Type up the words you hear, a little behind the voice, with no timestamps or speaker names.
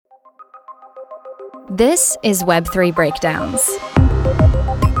This is Web3 Breakdowns.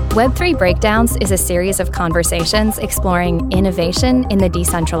 Web3 Breakdowns is a series of conversations exploring innovation in the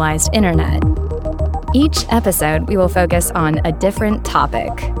decentralized internet. Each episode, we will focus on a different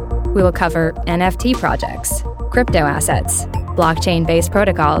topic. We will cover NFT projects, crypto assets, blockchain-based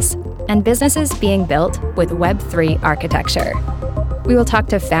protocols, and businesses being built with Web3 architecture. We will talk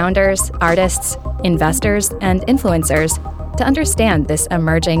to founders, artists, investors, and influencers to understand this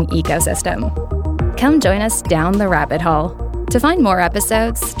emerging ecosystem. Come join us down the rabbit hole. To find more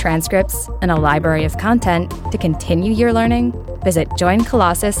episodes, transcripts, and a library of content to continue your learning, visit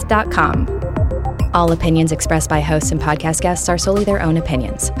joincolossus.com. All opinions expressed by hosts and podcast guests are solely their own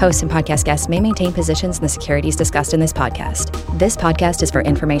opinions. Hosts and podcast guests may maintain positions in the securities discussed in this podcast. This podcast is for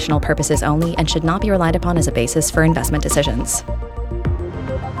informational purposes only and should not be relied upon as a basis for investment decisions.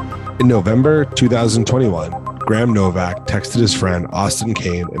 In November 2021, Graham Novak texted his friend Austin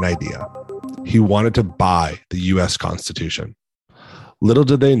Kane an idea. He wanted to buy the U.S. Constitution. Little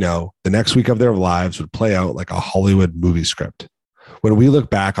did they know, the next week of their lives would play out like a Hollywood movie script. When we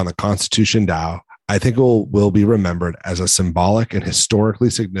look back on the ConstitutionDAO, I think it will be remembered as a symbolic and historically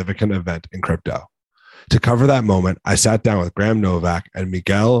significant event in crypto. To cover that moment, I sat down with Graham Novak and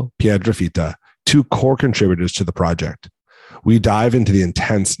Miguel Piedrafita, two core contributors to the project. We dive into the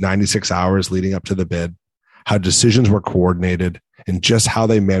intense 96 hours leading up to the bid, how decisions were coordinated, and just how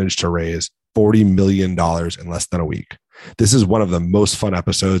they managed to raise $40 million in less than a week. This is one of the most fun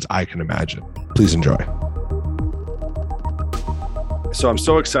episodes I can imagine. Please enjoy. So I'm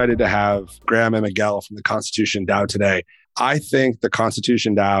so excited to have Graham and Miguel from the ConstitutionDAO today. I think the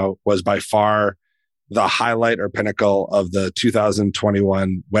ConstitutionDAO was by far the highlight or pinnacle of the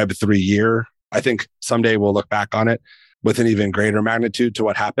 2021 Web3 year. I think someday we'll look back on it with an even greater magnitude to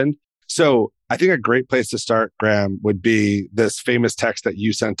what happened. So I think a great place to start, Graham, would be this famous text that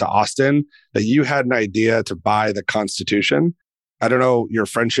you sent to Austin, that you had an idea to buy the Constitution. I don't know your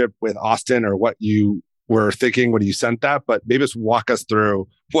friendship with Austin or what you were thinking when you sent that, but maybe just walk us through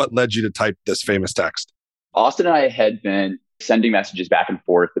what led you to type this famous text. Austin and I had been sending messages back and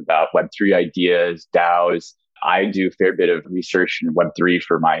forth about Web3 ideas, DAOs. I do a fair bit of research in Web3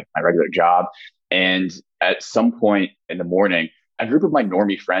 for my regular job. And at some point in the morning, a group of my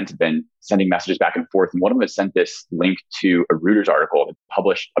normie friends had been sending messages back and forth. And one of them had sent this link to a Reuters article that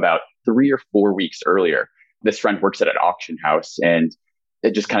published about 3 or 4 weeks earlier. This friend works at an auction house and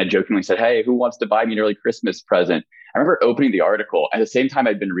it just kind of jokingly said, "Hey, who wants to buy me an early Christmas present?" I remember opening the article. At the same time,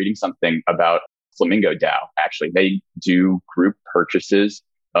 I'd been reading something about Flamingo DAO. Actually, they do group purchases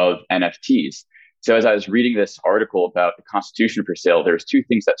of NFTs. So as I was reading this article about the Constitution for sale, there was two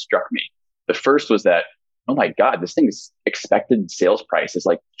things that struck me. The first was that, oh my God, this thing's expected sales price is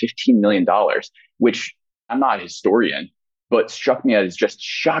like $15 million, which I'm not a historian, but struck me as just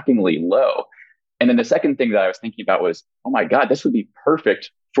shockingly low. And then the second thing that I was thinking about was, oh my God, this would be perfect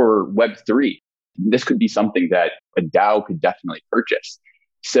for Web3. This could be something that a DAO could definitely purchase.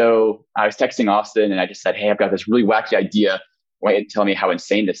 So I was texting Austin and I just said, "Hey, I've got this really wacky idea. Why don't you tell me how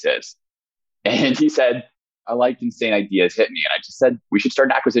insane this is?" And he said, "I like insane ideas, hit me." And I just said, we should start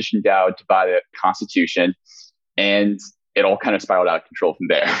an acquisition DAO to buy the Constitution. And it all kind of spiraled out of control from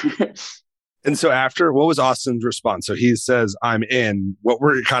there. And so after, what was Austin's response? So he says, "I'm in." What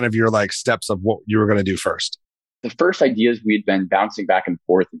were kind of your steps of what you were going to do first? The first ideas we'd been bouncing back and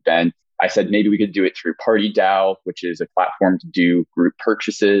forth had been, I said, maybe we could do it through Party DAO, which is a platform to do group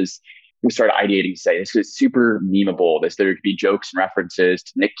purchases. We started ideating, say, this is super memeable. There could be jokes and references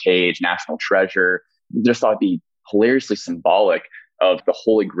to Nick Cage, National Treasure. Just thought it'd be hilariously symbolic of the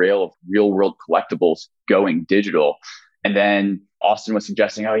holy grail of real world collectibles going digital. And then Austin was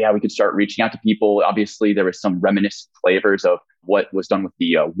suggesting, oh yeah, we could start reaching out to people. Obviously, there was some reminiscent flavors of what was done with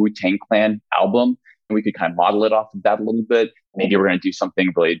the Wu-Tang Clan album. And we could kind of model it off of that a little bit. Maybe we're going to do something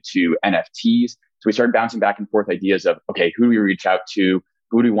related to NFTs. So we started bouncing back and forth ideas of, okay, who do we reach out to?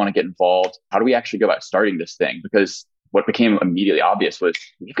 Who do we want to get involved? How do we actually go about starting this thing? Because what became immediately obvious was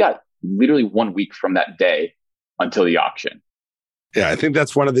we've got literally 1 week from that day until the auction. Yeah, I think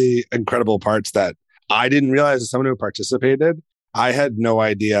that's one of the incredible parts that I didn't realize as someone who participated. I had no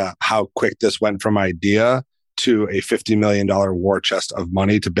idea how quick this went from idea to a $50 million war chest of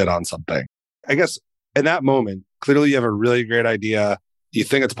money to bid on something. I guess in that moment, clearly you have a really great idea. You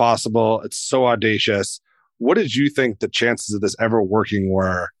think it's possible. It's so audacious. What did you think the chances of this ever working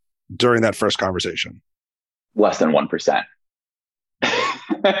were during that first conversation? Less than 1%.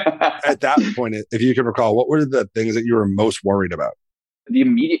 At that point, if you can recall, what were the things that you were most worried about? The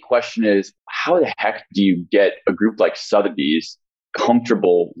immediate question is, how the heck do you get a group like Sotheby's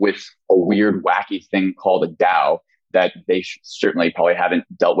comfortable with a weird, wacky thing called a DAO that they certainly probably haven't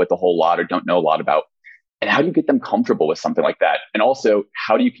dealt with a whole lot or don't know a lot about. And how do you get them comfortable with something like that? And also,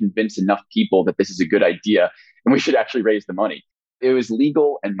 how do you convince enough people that this is a good idea and we should actually raise the money? It was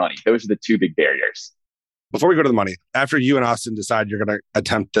legal and money. Those are the two big barriers. Before we go to the money, after you and Austin decide you're going to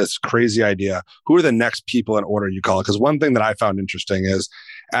attempt this crazy idea, who are the next people in order you call? Because one thing that I found interesting is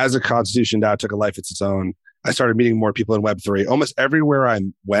as the ConstitutionDAO took a life of its own, I started meeting more people in Web3. Almost everywhere I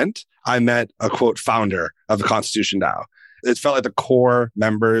went, I met a quote founder of the ConstitutionDAO. It felt like the core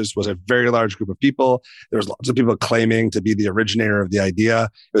members was a very large group of people. There was lots of people claiming to be the originator of the idea.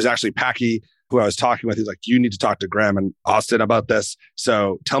 It was actually Packy who I was talking with. He's like, you need to talk to Graham and Austin about this.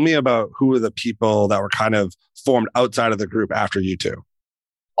 So tell me about who are the people that were kind of formed outside of the group after you two.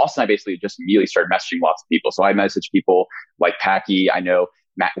 Austin, I basically just immediately started messaging lots of people. So I messaged people like Packy. I know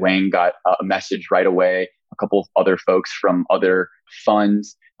Matt Wang got a message right away. A couple of other folks from other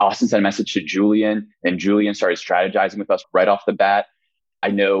funds. Austin sent a message to Julian, and Julian started strategizing with us right off the bat. I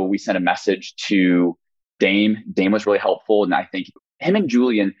know we sent a message to Dame. Dame was really helpful. And I think him and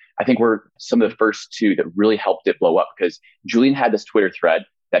Julian, I think were some of the first two that really helped it blow up, because Julian had this Twitter thread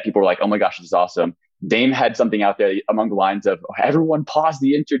that people were like, oh my gosh, this is awesome. Dame had something out there among the lines of, everyone pause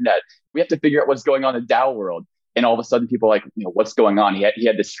the internet. We have to figure out what's going on in the DAO world. And all of a sudden people are like, what's going on? He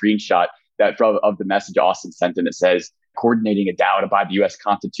had this screenshot of the message Austin sent in that says, coordinating a DAO to buy the US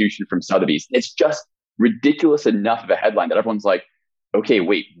Constitution from Sotheby's. It's just ridiculous enough of a headline that everyone's like, okay,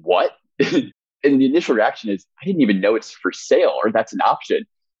 wait, what? And the initial reaction is, I didn't even know it's for sale or that's an option.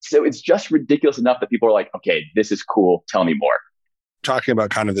 So it's just ridiculous enough that people are like, okay, this is cool. Tell me more. Talking about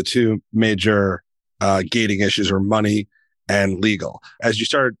kind of the two major gating issues are money and legal. As you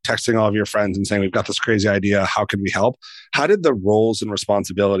started texting all of your friends and saying, we've got this crazy idea, how can we help? How did the roles and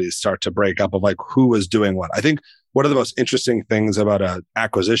responsibilities start to break up of like who was doing what? I think one of the most interesting things about an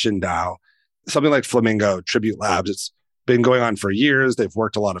acquisition DAO, something like Flamingo, Tribute Labs, it's been going on for years. They've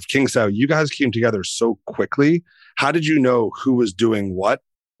worked a lot of kinks out. You guys came together so quickly. How did you know who was doing what?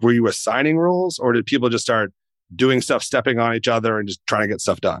 Were you assigning roles, or did people just start doing stuff, stepping on each other and just trying to get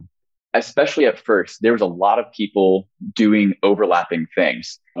stuff done? Especially at first, there was a lot of people doing overlapping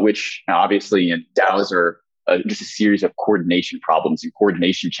things, which obviously DAOs are just a series of coordination problems and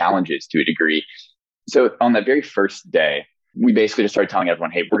coordination challenges to a degree. So on that very first day, we basically just started telling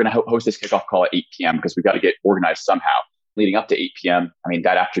everyone, hey, we're going to host this kickoff call at 8 p.m. because we've got to get organized somehow. Leading up to 8 p.m.,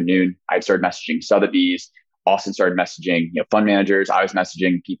 that afternoon, I started messaging Sotheby's. Austin started messaging fund managers. I was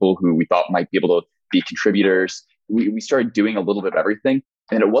messaging people who we thought might be able to be contributors. We started doing a little bit of everything.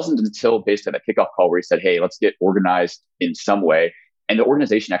 And it wasn't until basically that kickoff call where he said, hey, let's get organized in some way. And the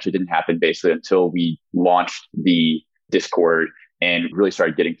organization actually didn't happen basically until we launched the Discord and really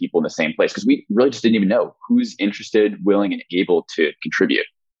started getting people in the same place, because we really just didn't even know who's interested, willing, and able to contribute.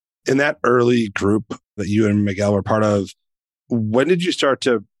 In that early group that you and Miguel were part of, when did you start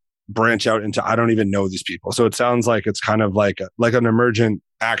to branch out into, I don't even know these people? So it sounds like it's kind of like an emergent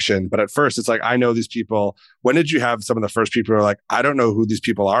action. But at first it's like, I know these people. When did you have some of the first people who are like, I don't know who these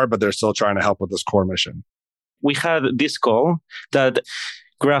people are, but they're still trying to help with this core mission? We had this call that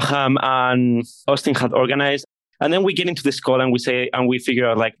Graham and Austin had organized. And then we get into this call and we figure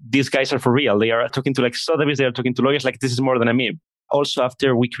out like, these guys are for real. They are talking to like Sotheby's, they are talking to lawyers. Like, this is more than a meme. Also,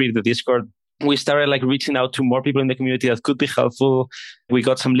 after we created the Discord, we started like reaching out to more people in the community that could be helpful. We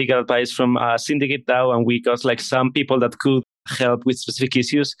got some legal advice from ConstitutionDAO, and we got like some people that could help with specific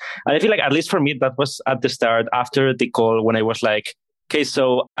issues. And I feel like, at least for me, that was at the start, after the call, when I was like, okay,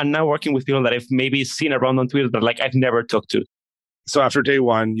 so I'm now working with people that I've maybe seen around on Twitter, but like I've never talked to. So after day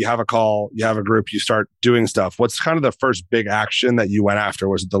one, you have a call, you have a group, you start doing stuff. What's kind of the first big action that you went after?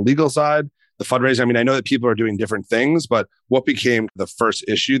 Was it the legal side, the fundraising? I know that people are doing different things, but what became the first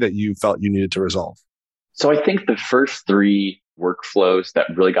issue that you felt you needed to resolve? So I think the first three workflows that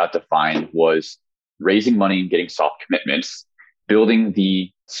really got defined was raising money and getting soft commitments, building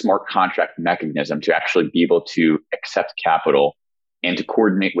the smart contract mechanism to actually be able to accept capital, and to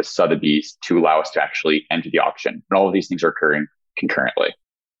coordinate with Sotheby's to allow us to actually enter the auction. And all of these things are occurring concurrently.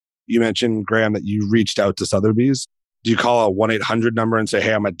 You mentioned, Graham, that you reached out to Sotheby's. Do you call a 1-800 number and say,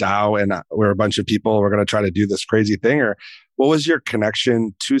 hey, I'm a DAO and we're a bunch of people, we're going to try to do this crazy thing? Or what was your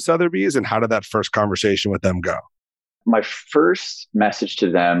connection to Sotheby's, and how did that first conversation with them go? My first message to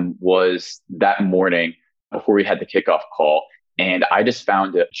them was that morning before we had the kickoff call. And I just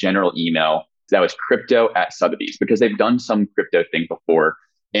found a general email that was crypto@Sotheby's, because they've done some crypto thing before.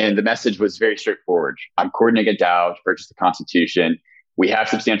 And the message was very straightforward. I'm coordinating a DAO to purchase the Constitution. We have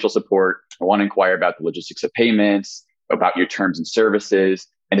substantial support. I want to inquire about the logistics of payments, about your terms and services,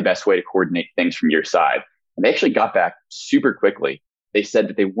 and the best way to coordinate things from your side. And they actually got back super quickly. They said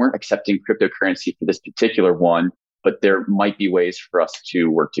that they weren't accepting cryptocurrency for this particular one, but there might be ways for us to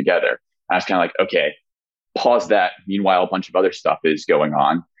work together. And I was kind of like, okay, pause that. Meanwhile, a bunch of other stuff is going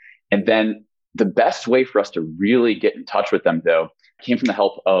on. And then the best way for us to really get in touch with them, though, came from the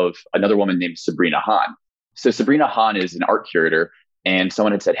help of another woman named Sabrina Hahn. So Sabrina Hahn is an art curator, and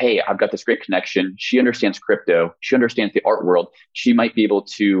someone had said, hey, I've got this great connection. She understands crypto. She understands the art world. She might be able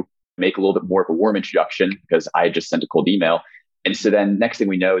to make a little bit more of a warm introduction because I just sent a cold email. And so then next thing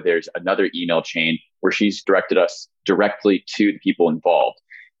we know, there's another email chain where she's directed us directly to the people involved.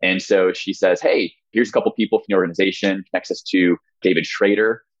 And so she says, hey, here's a couple people from the organization, connects us to David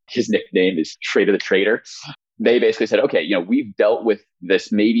Schrader. His nickname is Schrader the Trader. They basically said, okay, we've dealt with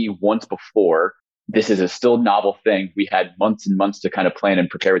this maybe once before. This is a still novel thing. We had months and months to kind of plan and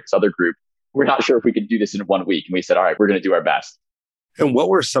prepare with this other group. We're not sure if we could do this in 1 week. And we said, all right, we're going to do our best. And what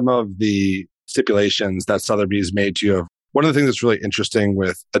were some of the stipulations that Sotheby's made to you? One of the things that's really interesting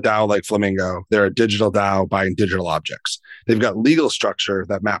with a DAO like Flamingo, they're a digital DAO buying digital objects. They've got legal structure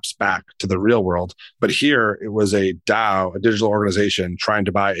that maps back to the real world. But here it was a DAO, a digital organization trying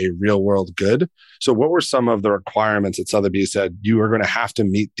to buy a real world good. So what were some of the requirements that Sotheby's said you are going to have to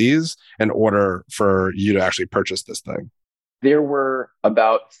meet these in order for you to actually purchase this thing? There were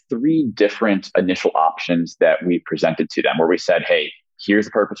about 3 different initial options that we presented to them where we said, hey, here's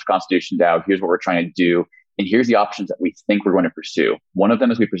the purpose of ConstitutionDAO. Here's what we're trying to do. And here's the options that we think we're going to pursue. One of them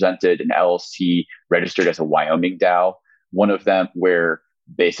is we presented an LLC registered as a Wyoming DAO. One of them where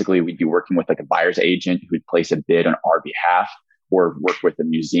basically we'd be working with like a buyer's agent who'd place a bid on our behalf, or work with a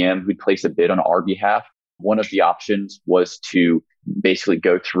museum who'd place a bid on our behalf. One of the options was to basically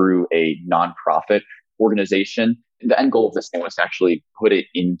go through a nonprofit organization. The end goal of this thing was to actually put it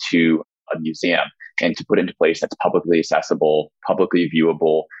into a museum and to put it into place that's publicly accessible, publicly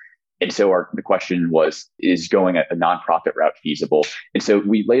viewable. And so the question was, is going a nonprofit route feasible? And so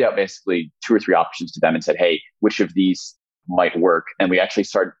we laid out basically 2 or 3 options to them and said, hey, which of these might work? And we actually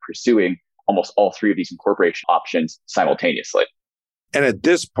started pursuing almost all 3 of these incorporation options simultaneously. And at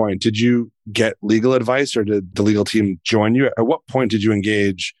this point, did you get legal advice or did the legal team join you? At what point did you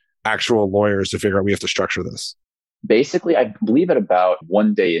engage actual lawyers to figure out we have to structure this? Basically, I believe at about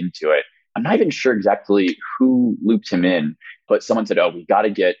 1 day into it, I'm not even sure exactly who looped him in, but someone said, oh, we got to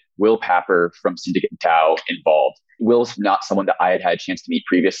get Will Papper from Syndicate DAO involved. Will's not someone that I had a chance to meet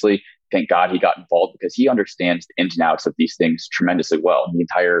previously. Thank God he got involved because he understands the ins and outs of these things tremendously well. And the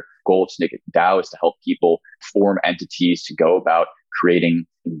entire goal of Syndicate DAO is to help people form entities to go about creating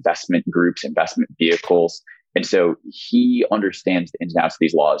investment groups, investment vehicles. And so he understands the ins and outs of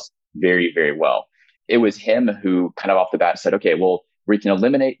these laws very, very well. It was him who kind of off the bat said, okay, well, we can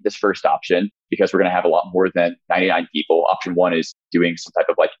eliminate this first option because we're going to have a lot more than 99 people. Option 1 is doing some type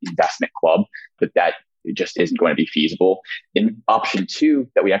of like investment club, but that just isn't going to be feasible. And option 2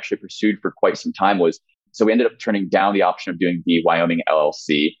 that we actually pursued for quite some time was, so we ended up turning down the option of doing the Wyoming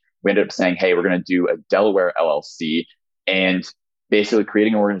LLC. We ended up saying, hey, we're going to do a Delaware LLC and basically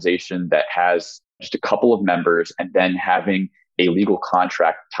creating an organization that has just a couple of members and then having a legal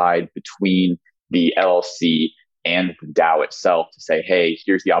contract tied between the LLC and the DAO itself to say, hey,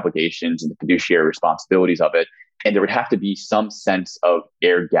 here's the obligations and the fiduciary responsibilities of it. And there would have to be some sense of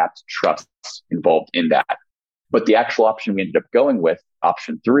air-gapped trust involved in that. But the actual option we ended up going with,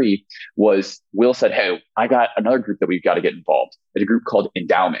 option 3, was Will said, hey, I got another group that we've got to get involved. It's a group called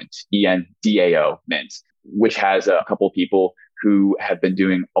Endowment, ENDAO, which has a couple of people who have been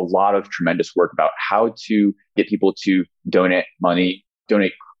doing a lot of tremendous work about how to get people to donate money,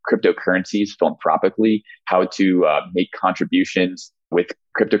 donate cryptocurrencies philanthropically, how to make contributions with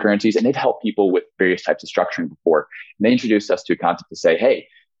cryptocurrencies. And they've helped people with various types of structuring before. And they introduced us to a concept to say, hey,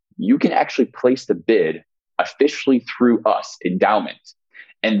 you can actually place the bid officially through us, Endowment.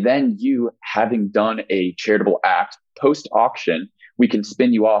 And then you, having done a charitable act post-auction, we can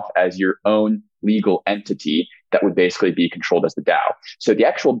spin you off as your own legal entity that would basically be controlled as the DAO. So the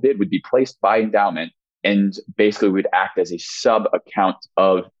actual bid would be placed by Endowment and basically would act as a sub-account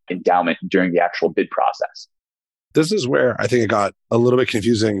of Endowment during the actual bid process. This is where I think it got a little bit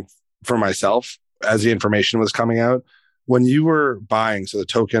confusing for myself as the information was coming out. When you were buying, so the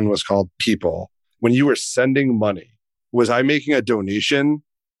token was called People, when you were sending money, was I making a donation?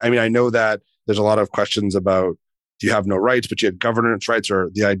 I mean, I know that there's a lot of questions about you have no rights, but you had governance rights, or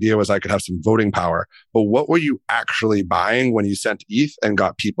the idea was I could have some voting power. But what were you actually buying when you sent ETH and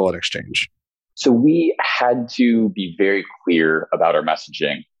got People in exchange? So we had to be very clear about our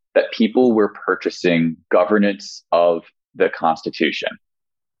messaging that people were purchasing governance of the Constitution.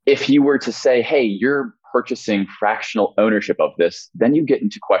 If you were to say, hey, you're purchasing fractional ownership of this, then you get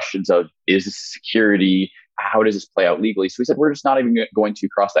into questions of, is this security? how does this play out legally? So we said, we're just not even going to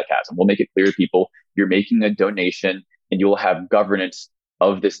cross that chasm. We'll make it clear to people, you're making a donation and you'll have governance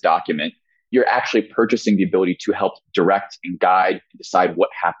of this document. You're actually purchasing the ability to help direct and guide and decide what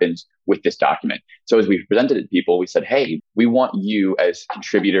happens with this document. So as we presented it to people, we said, hey, we want you as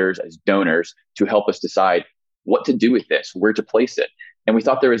contributors, as donors, to help us decide what to do with this, where to place it. And we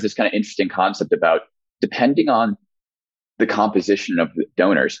thought there was this kind of interesting concept about, depending on the composition of the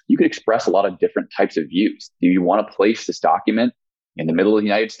donors, you could express a lot of different types of views. Do you want to place this document in the middle of the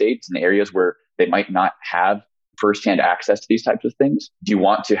United States, in areas where they might not have firsthand access to these types of things? Do you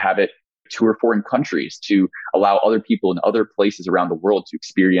want to have it tour foreign countries to allow other people in other places around the world to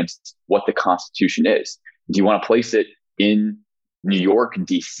experience what the Constitution is? Do you want to place it in New York,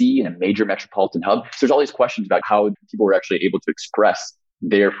 DC, in a major metropolitan hub? So there's all these questions about how people were actually able to express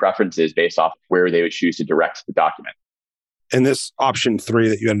their preferences based off where they would choose to direct the document. And this option 3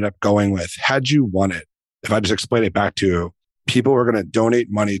 that you ended up going with, had you won it, if I just explain it back to you, people were going to donate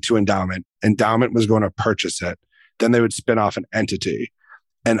money to endowment. Endowment was going to purchase it. Then they would spin off an entity.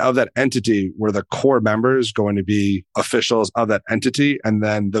 And of that entity, were the core members going to be officials of that entity? And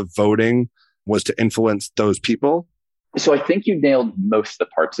then the voting was to influence those people? So I think you nailed most of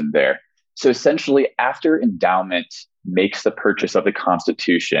the parts in there. So essentially, after endowment makes the purchase of the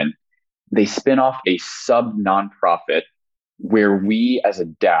Constitution, they spin off a sub-nonprofit where we as a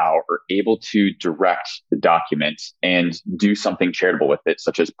DAO are able to direct the document and do something charitable with it,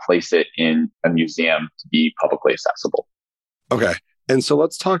 such as place it in a museum to be publicly accessible. Okay. And so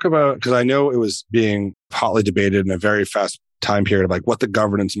let's talk about, because I know it was being hotly debated in a very fast time period of like what the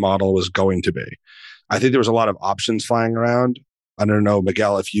governance model was going to be. I think there was a lot of options flying around. I don't know,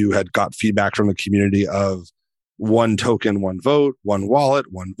 Miguel, if you had got feedback from the community of one token, one vote, one wallet,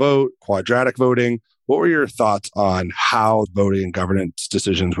 one vote, quadratic voting. What were your thoughts on how voting and governance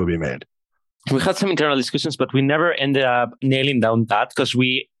decisions would be made? We had some internal discussions, but we never ended up nailing down that because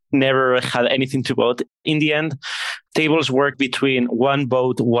we never had anything to vote. In the end, tables work between one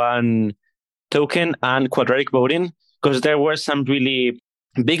vote, one token and quadratic voting, because there were some really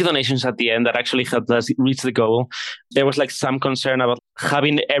big donations at the end that actually helped us reach the goal. There was like some concern about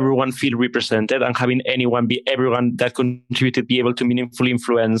having everyone feel represented and having everyone that contributed be able to meaningfully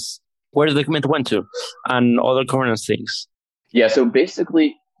influence where the document went to and other governance things. Yeah, so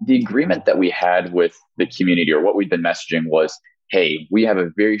basically the agreement that we had with the community, or what we've been messaging, was, hey, we have a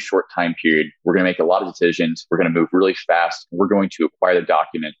very short time period. We're going to make a lot of decisions. We're going to move really fast. We're going to acquire the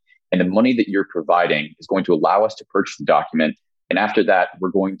document. And the money that you're providing is going to allow us to purchase the document. And after that,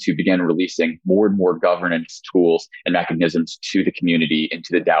 we're going to begin releasing more and more governance tools and mechanisms to the community and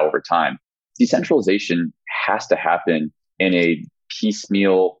to the DAO over time. Decentralization has to happen in a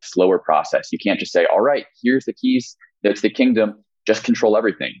piecemeal, slower process. You can't just say, all right, here's the keys. That's the kingdom. Just control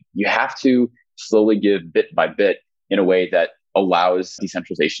everything. You have to slowly give bit by bit in a way that allows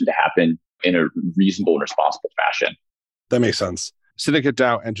decentralization to happen in a reasonable and responsible fashion. That makes sense. Syndicate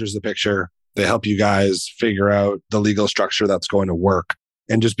DAO enters the picture. They help you guys figure out the legal structure that's going to work.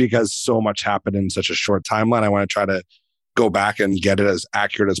 And just because so much happened in such a short timeline, I want to try to go back and get it as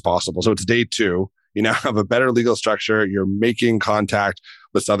accurate as possible. So it's day 2. You now have a better legal structure. You're making contact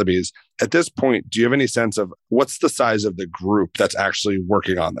with Sotheby's. At this point, do you have any sense of what's the size of the group that's actually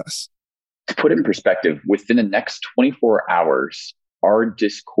working on this? To put it in perspective, within the next 24 hours, our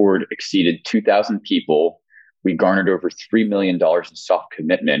Discord exceeded 2,000 people. We garnered over $3 million in soft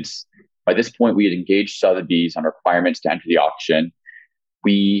commitments. By this point, we had engaged Sotheby's on requirements to enter the auction.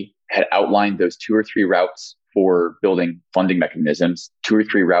 We had outlined those 2 or 3 routes for building funding mechanisms, 2 or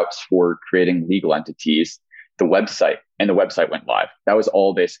 3 routes for creating legal entities, the website went live. That was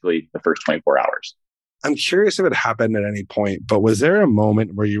all basically the first 24 hours. I'm curious if it happened at any point, but was there a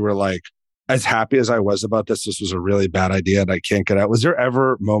moment where you were like, as happy as I was about this was a really bad idea and I can't get out? Was there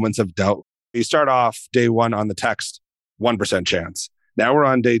ever moments of doubt? You start off day 1 on the text, 1% chance. Now we're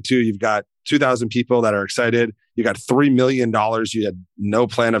on day 2. You've got 2,000 people that are excited. You got $3 million. You had no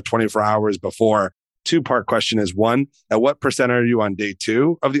plan of 24 hours before. 2-part question is, 1, at what percent are you on day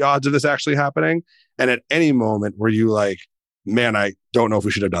 2 of the odds of this actually happening? And at any moment were you like, man, I don't know if we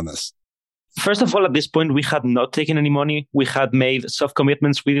should have done this? First of all, at this point, we had not taken any money. We had made soft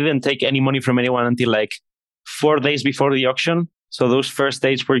commitments. We didn't take any money from anyone until like 4 days before the auction. So those first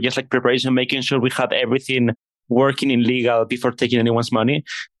days were just like preparation, making sure we had everything working in legal before taking anyone's money.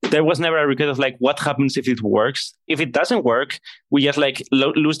 There was never a regret of like, what happens if it works? If it doesn't work, we just like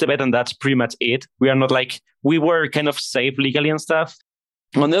lose the bet and that's pretty much it. We are not like, we were kind of safe legally and stuff.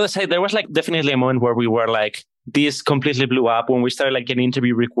 On the other side, there was like definitely a moment where we were like, this completely blew up when we started like getting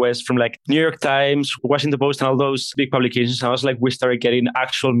interview requests from like New York Times, Washington Post, and all those big publications. I was like, we started getting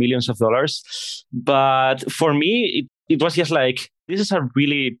actual millions of dollars. But for me, it was just like, this is a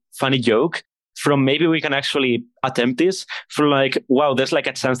really funny joke from maybe we can actually attempt this, from like, wow, there's like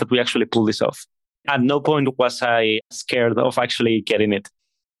a chance that we actually pull this off. At no point was I scared of actually getting it.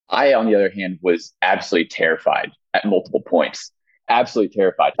 I, on the other hand, was absolutely terrified at multiple points. Absolutely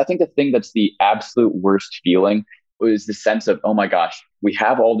terrified. I think the thing that's the absolute worst feeling was the sense of, oh my gosh, we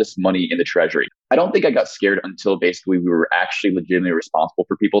have all this money in the treasury. I don't think I got scared until basically we were actually legitimately responsible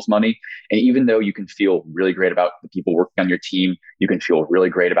for people's money. And even though you can feel really great about the people working on your team, you can feel really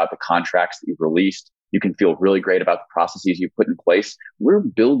great about the contracts that you've released, you can feel really great about the processes you've put in place. We're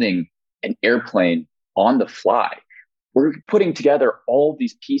building an airplane on the fly. We're putting together all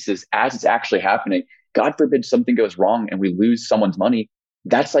these pieces as it's actually happening. God forbid something goes wrong and we lose someone's money.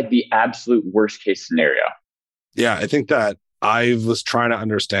 That's like the absolute worst case scenario. Yeah, I think that I was trying to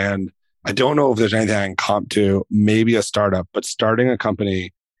understand. I don't know if there's anything I can comp to, maybe a startup, but starting a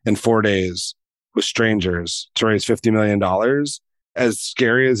company in 4 days with strangers to raise $50 million, as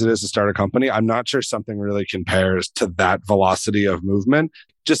scary as it is to start a company, I'm not sure something really compares to that velocity of movement.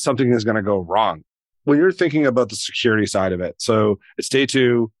 Just something is going to go wrong. When you're thinking about the security side of it, so it's day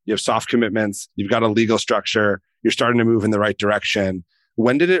 2, you have soft commitments, you've got a legal structure, you're starting to move in the right direction.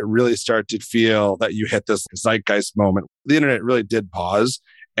 When did it really start to feel that you hit this zeitgeist moment? The internet really did pause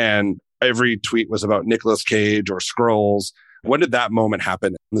and every tweet was about Nicolas Cage or scrolls. When did that moment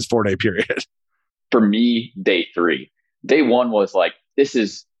happen in this 4-day period? For me, day 3. Day 1 was like, this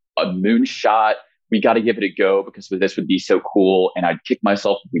is a moonshot. We got to give it a go because this would be so cool. And I'd kick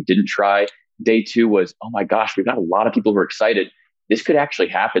myself if we didn't try. Day 2 was, oh my gosh, we've got a lot of people who are excited. This could actually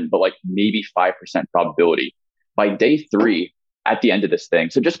happen, but like maybe 5% probability. By day 3, at the end of this thing,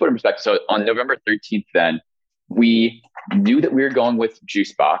 so just to put in perspective, so on November 13th, then we knew that we were going with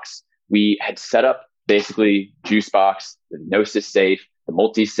Juicebox. We had set up basically Juicebox, the Gnosis safe, the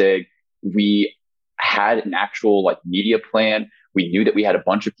multi-sig. We had an actual like media plan. We knew that we had a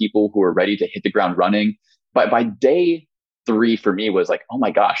bunch of people who were ready to hit the ground running. But by day 3 for me was like, oh my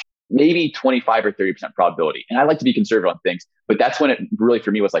gosh, maybe 25 or 30% probability. And I like to be conservative on things, but that's when it really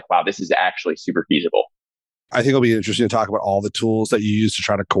for me was like, wow, this is actually super feasible. I think it'll be interesting to talk about all the tools that you use to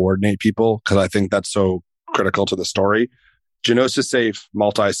try to coordinate people, because I think that's so critical to the story. Gnosis Safe,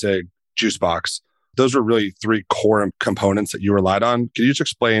 multi-sig, Juicebox. Those were really 3 core components that you relied on. Can you just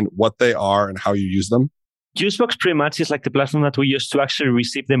explain what they are and how you use them? Juicebox pretty much is like the platform that we use to actually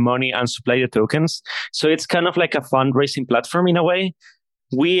receive the money and supply the tokens. So it's kind of like a fundraising platform in a way.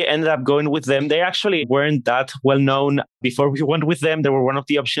 We ended up going with them. They actually weren't that well known before we went with them. They were one of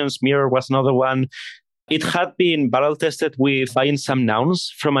the options. Mirror was another one. It had been battle tested with buying some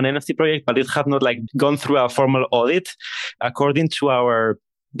nouns from an NFT project, but it had not like gone through a formal audit. According to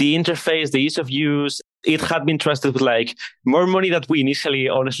the interface, the ease of use, it had been trusted with like more money that we initially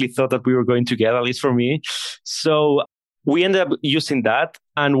honestly thought that we were going to get, at least for me. So we ended up using that.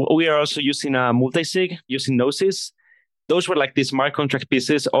 And we are also using a multi-sig, using Gnosis. Those were like the smart contract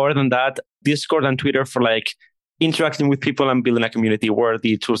pieces. Other than that, Discord and Twitter for like interacting with people and building a community were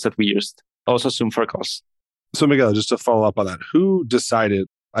the tools that we used. Also Zoom for calls. So Miguel, just to follow up on that, who decided?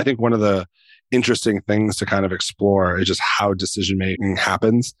 I think one of the interesting things to kind of explore is just how decision making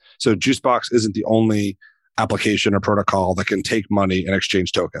happens. So Juicebox isn't the only application or protocol that can take money and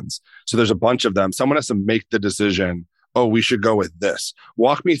exchange tokens. So there's a bunch of them. Someone has to make the decision, oh, we should go with this.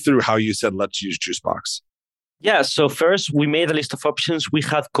 Walk me through how you said, let's use Juicebox. Yeah, so first we made a list of options. We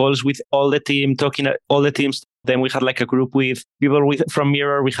had calls with all the team, talking to all the teams. Then we had like a group with people from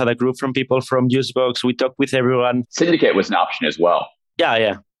Mirror. We had a group from people from Juicebox. We talked with everyone. Syndicate was an option as well.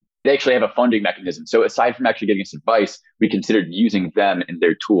 Yeah. They actually have a funding mechanism. So aside from actually giving us advice, we considered using them and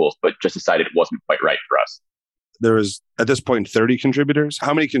their tools, but just decided it wasn't quite right for us. There was, at this point, 30 contributors.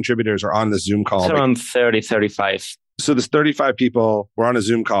 How many contributors are on the Zoom call? It's around 30, 35. So there's 35 people. We're on a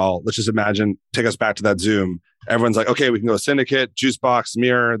Zoom call. Let's just imagine, take us back to that Zoom. Everyone's like, okay, we can go Syndicate, Juicebox,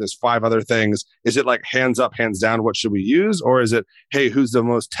 Mirror. There's 5 other things. Is it like hands up, hands down? What should we use? Or is it, hey, who's the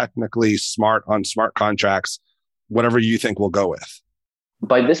most technically smart on smart contracts? Whatever you think we'll go with.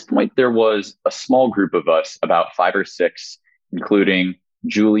 By this point, there was a small group of us, about 5 or 6, including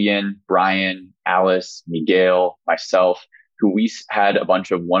Julian, Brian, Alice, Miguel, myself, who we had a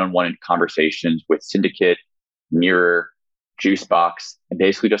bunch of one-on-one conversations with Syndicate, Mirror, Juicebox, and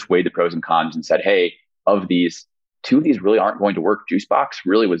basically just weighed the pros and cons and said, hey, of these, 2 of these really aren't going to work. Juicebox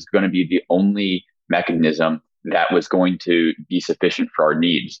really was going to be the only mechanism that was going to be sufficient for our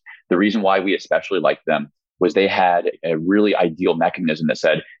needs. The reason why we especially liked them was they had a really ideal mechanism that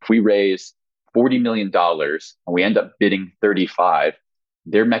said, if we raise $40 million and we end up bidding 35,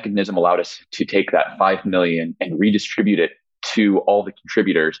 their mechanism allowed us to take that 5 million and redistribute it to all the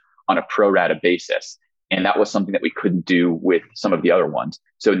contributors on a pro rata basis. And that was something that we couldn't do with some of the other ones.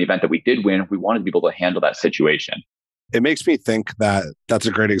 So in the event that we did win, we wanted to be able to handle that situation. It makes me think that that's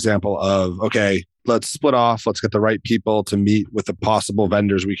a great example of, okay, let's split off. Let's get the right people to meet with the possible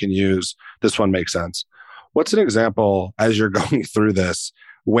vendors we can use. This one makes sense. What's an example as you're going through this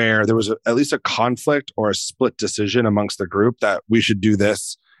where there was at least a conflict or a split decision amongst the group that we should do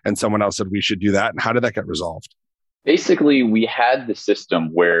this and someone else said we should do that? And how did that get resolved? Basically, we had the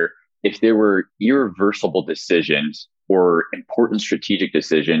system where if there were irreversible decisions or important strategic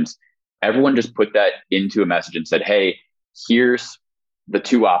decisions, everyone just put that into a message and said, hey, here's the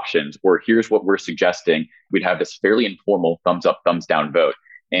two options, or here's what we're suggesting. We'd have this fairly informal thumbs up, thumbs down vote.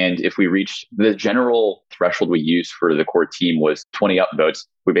 And if we reached the general threshold we used for the core team was 20 up votes,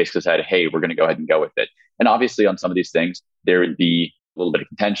 we basically said, hey, we're going to go ahead and go with it. And obviously on some of these things, there would be a little bit of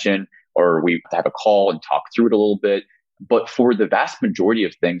contention, or we have a call and talk through it a little bit. But for the vast majority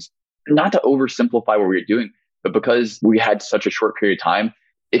of things, not to oversimplify what we were doing, but because we had such a short period of time,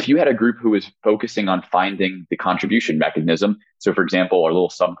 if you had a group who was focusing on finding the contribution mechanism, so for example, our little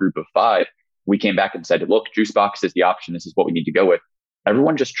subgroup of 5, we came back and said, look, Juicebox is the option. This is what we need to go with.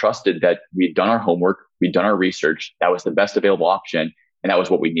 Everyone just trusted that we'd done our homework, we'd done our research. That was the best available option. And that was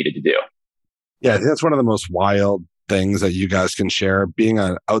what we needed to do. Yeah, I think that's one of the most wild things that you guys can share. Being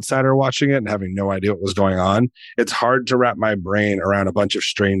an outsider watching it and having no idea what was going on, it's hard to wrap my brain around a bunch of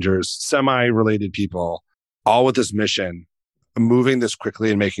strangers, semi-related people, all with this mission, moving this quickly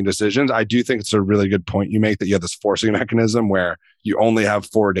and making decisions. I do think it's a really good point you make that you have this forcing mechanism where you only have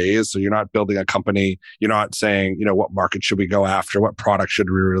 4 days. So you're not building a company. You're not saying, what market should we go after? What product should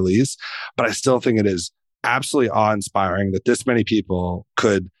we release? But I still think it is absolutely awe-inspiring that this many people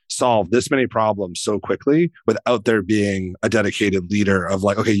could solve this many problems so quickly without there being a dedicated leader of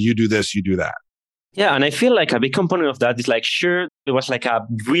like, okay, you do this, you do that. Yeah. And I feel like a big component of that is like, sure, it was like a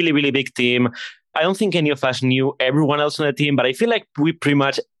really, really big team. I don't think any of us knew everyone else on the team, but I feel like we pretty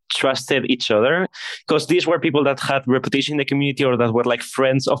much trusted each other because these were people that had reputation in the community or that were like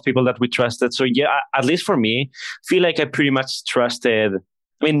friends of people that we trusted. So yeah, at least for me, I feel like I pretty much trusted,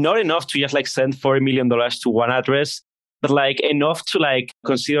 not enough to just like send $40 million to one address, but like enough to like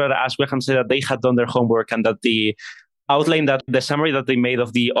consider, as Graham said, that they had done their homework and that the outline, that the summary that they made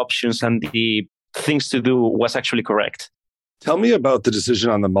of the options and the things to do was actually correct. Tell me about the decision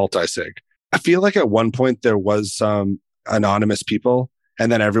on the multi-sig. I feel like at one point there was some anonymous people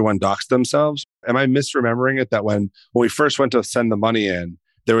and then everyone doxed themselves. Am I misremembering it that when we first went to send the money in,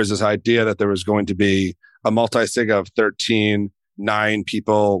 there was this idea that there was going to be a multi-sig of 13, 9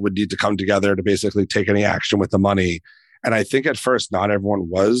 people would need to come together to basically take any action with the money. And I think at first not everyone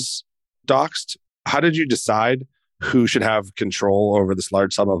was doxed. How did you decide who should have control over this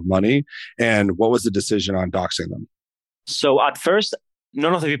large sum of money? And what was the decision on doxing them? So at first,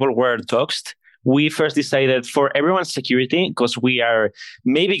 none of the people were doxed. We first decided for everyone's security, because we are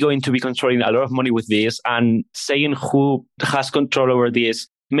maybe going to be controlling a lot of money with this, and saying who has control over this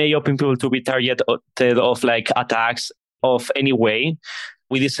may open people to be targeted of like attacks of any way.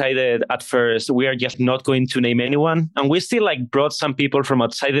 We decided at first we are just not going to name anyone. And we still like brought some people from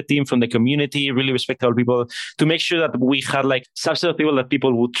outside the team, from the community, really respectable people, to make sure that we had like subset of people that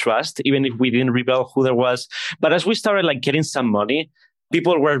people would trust, even if we didn't reveal who there was. But as we started like getting some money,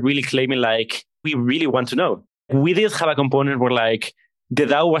 people were really claiming like, we really want to know. We did have a component where like the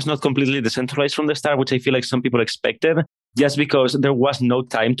DAO was not completely decentralized from the start, which I feel like some people expected, just because there was no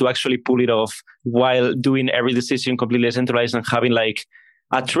time to actually pull it off while doing every decision completely decentralized and having like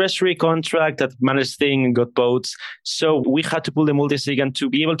a treasury contract that managed things and got votes. So we had to pull the multi-sig, and to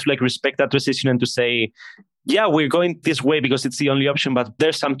be able to like respect that decision and to say, yeah, we're going this way because it's the only option, but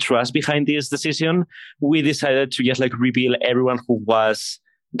there's some trust behind this decision. We decided to just like reveal everyone who was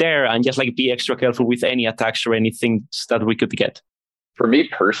there and just like be extra careful with any attacks or anything that we could get. For me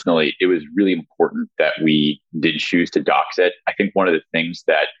personally, it was really important that we did choose to dox it. I think one of the things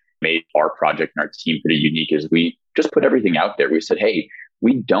that made our project and our team pretty unique is we just put everything out there. We said, hey,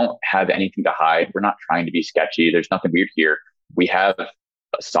 we don't have anything to hide. We're not trying to be sketchy. There's nothing weird here. We have a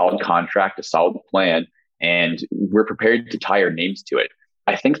solid contract, a solid plan, and we're prepared to tie our names to it.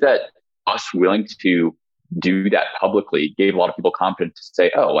 I think that us willing to do that publicly gave a lot of people confidence to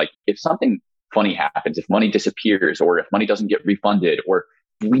say, oh, like if something funny happens, if money disappears, or if money doesn't get refunded, or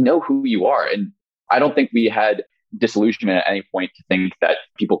we know who you are. And I don't think we had disillusionment at any point to think that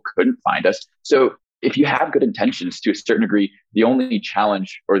people couldn't find us. So if you have good intentions to a certain degree, the only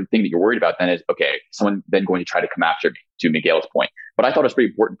challenge or the thing that you're worried about then is, okay, someone then going to try to come after me, to Miguel's point. But I thought it was pretty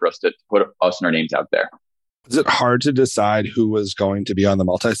important for us to put us and our names out there. Was it hard to decide who was going to be on the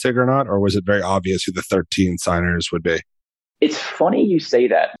multi-sig or not? Or was it very obvious who the 13 signers would be? It's funny you say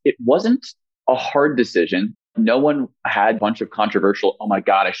that. It wasn't a hard decision. No one had a bunch of controversial, oh my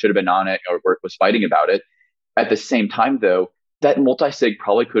God, I should have been on it, or was fighting about it. At the same time, though, that multi-sig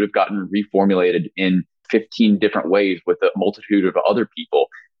probably could have gotten reformulated in 15 different ways with a multitude of other people.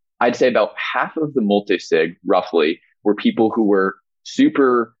 I'd say about half of the multi-sig, roughly, were people who were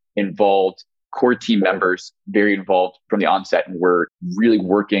super involved, core team members, very involved from the onset, and were really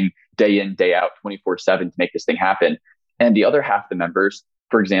working day in, day out, 24/7 to make this thing happen. And the other half of the members,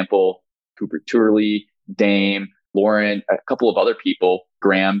 for example, Cooper Turley, Dame, Lauren, a couple of other people,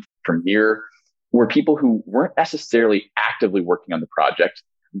 Graham from Mirror, were people who weren't necessarily actively working on the project,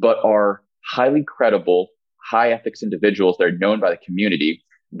 but are highly credible, high ethics individuals that are known by the community,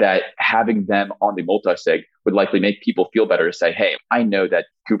 that having them on the multi-sig would likely make people feel better to say, hey, I know that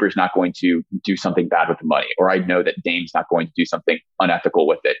Cooper's not going to do something bad with the money, or I know that Dame's not going to do something unethical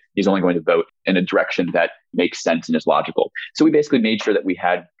with it. He's only going to vote in a direction that makes sense and is logical. So we basically made sure that we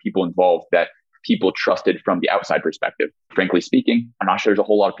had people involved that people trusted from the outside perspective. Frankly speaking, I'm not sure there's a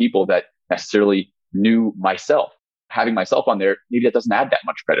whole lot of people that necessarily knew myself. Having myself on there, maybe that doesn't add that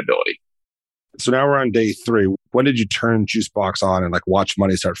much credibility. So now we're on day 3. When did you turn Juicebox on and watch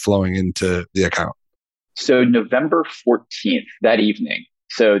money start flowing into the account? So November 14th, that evening.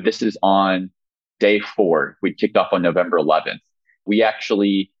 So this is on day 4. We kicked off on November 11th. We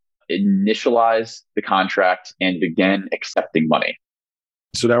actually initialized the contract and began accepting money.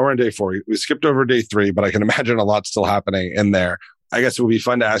 So now we're on day 4. We skipped over day 3, but I can imagine a lot still happening in there. I guess it would be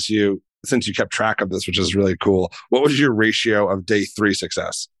fun to ask you, since you kept track of this, which is really cool, what was your ratio of day 3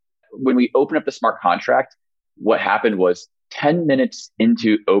 success? When we opened up the smart contract, what happened was 10 minutes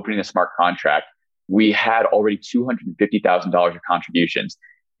into opening the smart contract, we had already $250,000 of contributions.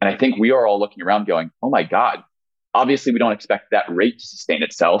 And I think we are all looking around going, oh my God, obviously we don't expect that rate to sustain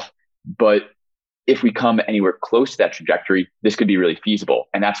itself, but if we come anywhere close to that trajectory, this could be really feasible.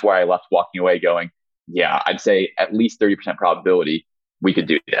 And that's why I left walking away going, yeah, I'd say at least 30% probability we could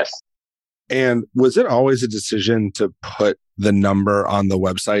do this. And was it always a decision to put the number on the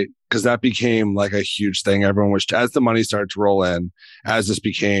website? Because that became a huge thing. Everyone wished, as the money started to roll in, as this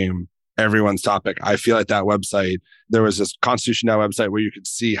became everyone's topic, I feel like that website, there was this ConstitutionDAO website where you could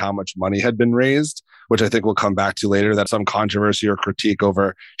see how much money had been raised, which I think we'll come back to later, that some controversy or critique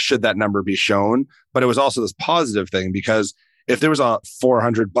over should that number be shown. But it was also this positive thing, because if there was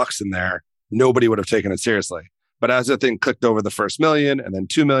 $400 in there, nobody would have taken it seriously. But as the thing clicked over the first million and then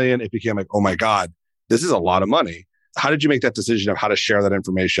 2 million, it became oh my God, this is a lot of money. How did you make that decision of how to share that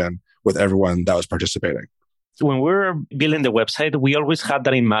information with everyone that was participating? When we were building the website, we always had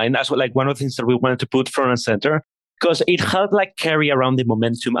that in mind as one of the things that we wanted to put front and center, because it helped carry around the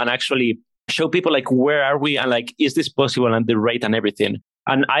momentum and actually show people where are we and is this possible and the rate and everything.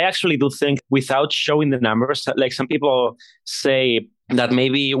 And I actually do think without showing the numbers, some people say that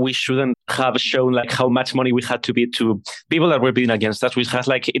maybe we shouldn't have shown how much money we had to be to people that were bidding against us, which has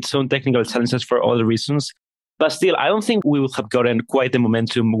its own technical challenges for all the reasons. But still, I don't think we would have gotten quite the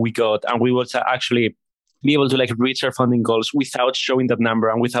momentum we got, and we would actually be able to reach our funding goals without showing that number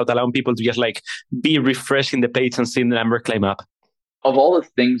and without allowing people to just be refreshing the page and seeing the number climb up. Of all the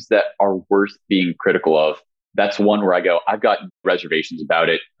things that are worth being critical of, that's one where I go, I've got reservations about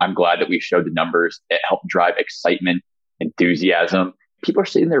it. I'm glad that we showed the numbers. It helped drive excitement, enthusiasm. People are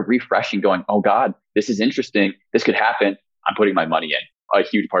sitting there refreshing, going, oh God, this is interesting. This could happen. I'm putting my money in. A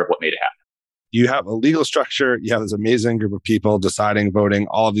huge part of what made it happen. You have a legal structure. You have this amazing group of people deciding, voting,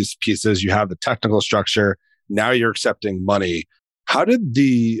 all of these pieces. You have the technical structure. Now you're accepting money. How did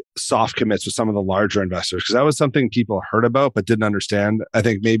the soft commits with some of the larger investors? Because that was something people heard about but didn't understand. I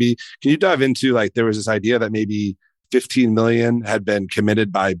think maybe, can you dive into there was this idea that maybe 15 million had been committed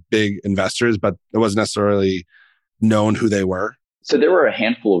by big investors, but it wasn't necessarily known who they were? So there were a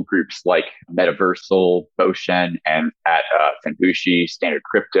handful of groups like Metaversal, Boshen, and at Fenbushi, Standard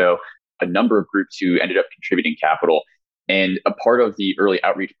Crypto, a number of groups who ended up contributing capital. And a part of the early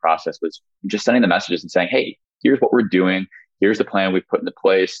outreach process was just sending the messages and saying, hey, here's what we're doing. Here's the plan we've put into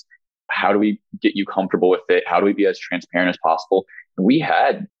place. How do we get you comfortable with it? How do we be as transparent as possible? And we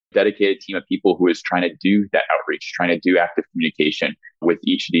had a dedicated team of people who was trying to do that outreach, trying to do active communication with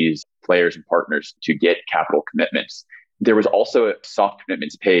each of these players and partners to get capital commitments. There was also a soft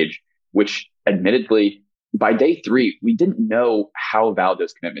commitments page, which admittedly, by day 3, we didn't know how valid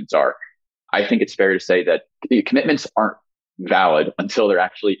those commitments are. I think it's fair to say that the commitments aren't valid until they're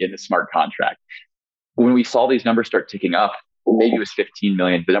actually in the smart contract. When we saw these numbers start ticking up, maybe it was 15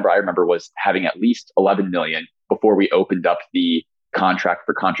 million. The number I remember was having at least 11 million before we opened up the contract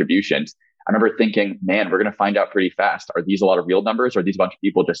for contributions. I remember thinking, man, we're going to find out pretty fast. Are these a lot of real numbers? Or are these a bunch of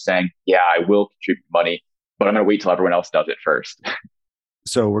people just saying, yeah, I will contribute money, but I'm going to wait till everyone else does it first?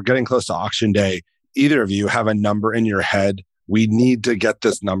 So we're getting close to auction day. Either of you have a number in your head. We need to get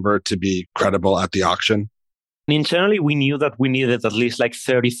this number to be credible at the auction. Internally, we knew that we needed at least like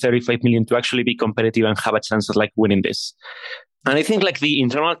 35 million to actually be competitive and have a chance of like winning this. And I think like the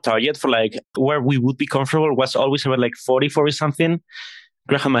internal target for like where we would be comfortable was always about like 40 something.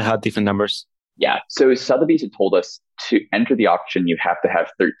 Graham, I had different numbers. Yeah. So Sotheby's had told us to enter the auction, you have to have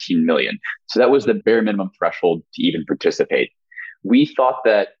 13 million. So that was the bare minimum threshold to even participate. We thought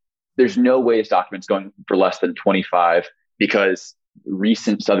that there's no way this document's going for less than 25 because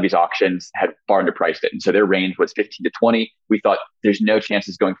recent Sotheby's auctions had far underpriced it. And so their range was 15 to 20. We thought there's no chance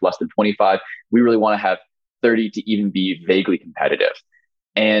it's going for less than 25. We really want to have 30 to even be vaguely competitive.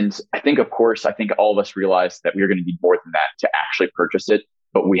 And I think all of us realized that we were going to need more than that to actually purchase it,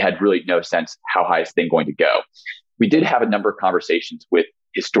 but we had really no sense how high is the thing going to go. We did have a number of conversations with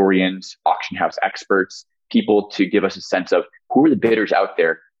historians, auction house experts, people to give us a sense of who are the bidders out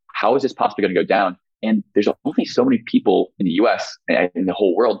there? How is this possibly going to go down? And there's only so many people in the US and in the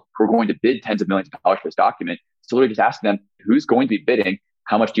whole world who are going to bid tens of millions of dollars for this document. So literally just asking them, who's going to be bidding?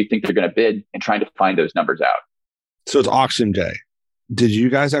 How much do you think they're going to bid? And trying to find those numbers out. So it's auction day. Did you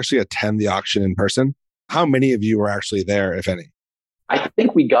guys actually attend the auction in person? How many of you were actually there, if any? I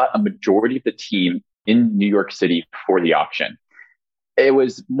think we got a majority of the team in New York City for the auction. It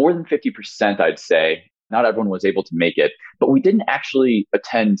was more than 50%, I'd say. Not everyone was able to make it, but we didn't actually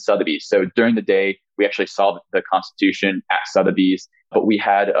attend Sotheby's. So during the day, we actually saw the Constitution at Sotheby's, but we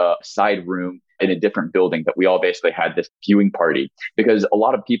had a side room in a different building that we all basically had this viewing party because a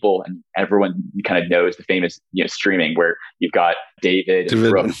lot of people and everyone kind of knows the famous, streaming where you've got David and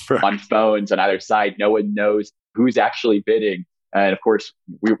Brooke on phones on either side. No one knows who's actually bidding. And of course,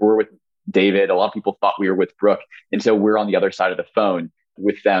 we were with David. A lot of people thought we were with Brooke. And so we're on the other side of the phone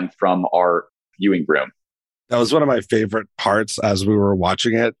with them from our viewing room. That was one of my favorite parts as we were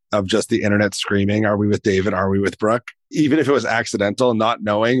watching it of just the internet screaming, are we with David? Are we with Brooke? Even if it was accidental, not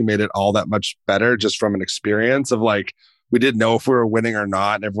knowing made it all that much better just from an experience of like, we didn't know if we were winning or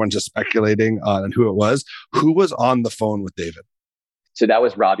not. And everyone's just speculating on who it was. Who was on the phone with David? So that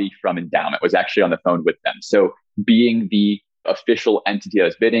was Robbie from Endowment was actually on the phone with them. So being the official entity that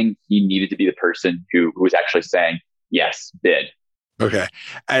was bidding, he needed to be the person who was actually saying, yes, bid. Okay.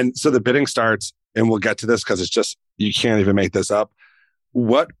 And so the bidding starts. And we'll get to this because it's just, you can't even make this up.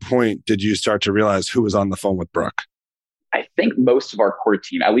 What point did you start to realize who was on the phone with Brooke? I think most of our core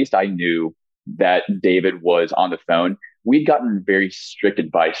team, at least I knew that David was on the phone. We'd gotten very strict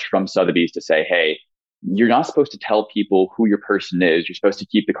advice from Sotheby's to say, hey, you're not supposed to tell people who your person is. You're supposed to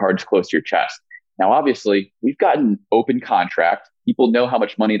keep the cards close to your chest. Now, obviously, we've got an open contract. People know how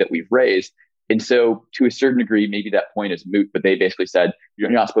much money that we've raised. And so to a certain degree, maybe that point is moot, but they basically said, you're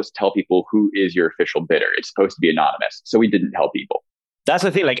not supposed to tell people who is your official bidder. It's supposed to be anonymous. So we didn't tell people. That's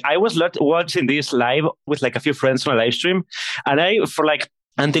the thing. Like I was watching this live with like a few friends on a live stream. And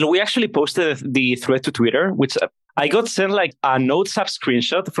until we actually posted the thread to Twitter, which I got sent like a notes app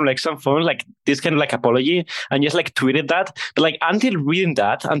screenshot from like some phone, like this kind of like apology, and just like tweeted that. But like until reading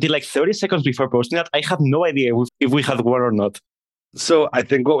that, until like 30 seconds before posting that, I had no idea if we had won or not. So I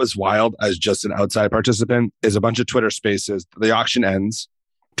think what was wild as just an outside participant is a bunch of Twitter spaces. The auction ends,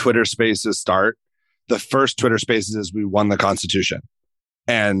 Twitter spaces start. The first Twitter spaces is we won the Constitution.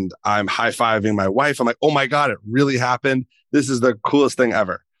 And I'm high-fiving my wife. I'm like, oh my God, it really happened. This is the coolest thing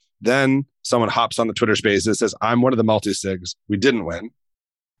ever. Then someone hops on the Twitter spaces, says, I'm one of the multi-sigs. We didn't win.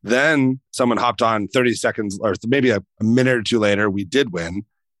 Then someone hopped on 30 seconds or maybe a minute or two later, we did win.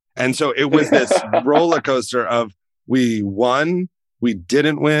 And so it was this roller coaster of we won, we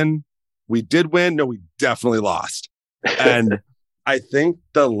didn't win, we did win, no, we definitely lost. And I think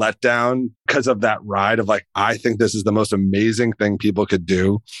the letdown because of that ride of like, I think this is the most amazing thing people could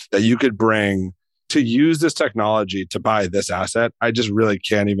do that you could bring to use this technology to buy this asset. I just really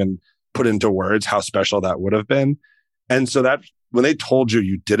can't even put into words how special that would have been. And so that when they told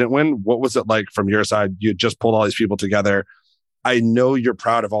you didn't win, what was it like from your side? You just pulled all these people together. I know you're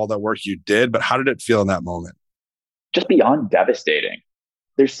proud of all the work you did, but how did it feel in that moment? Just beyond devastating.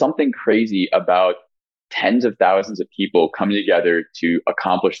 There's something crazy about tens of thousands of people coming together to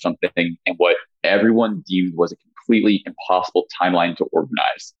accomplish something in what everyone deemed was a completely impossible timeline to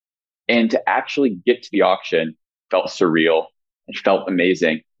organize. And to actually get to the auction felt surreal. It felt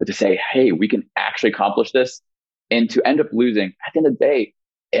amazing. But to say, hey, we can actually accomplish this, and to end up losing, at the end of the day,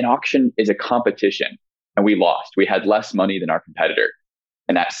 an auction is a competition. And we lost. We had less money than our competitor.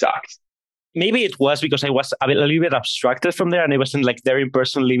 And that sucked. maybe it was because I was a little bit abstracted from there and I wasn't like there in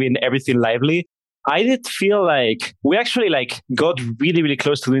person living everything lively. I did feel like we actually like got really, really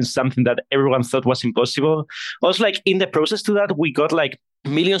close to doing something that everyone thought was impossible. Also, like in the process to that, we got like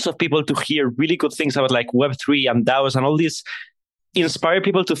millions of people to hear really good things about like Web3 and DAOs and all these, inspire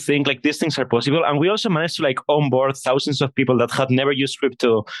people to think like these things are possible. And we also managed to like onboard thousands of people that had never used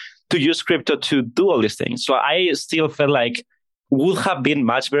crypto to use crypto to do all these things. So I still felt like would have been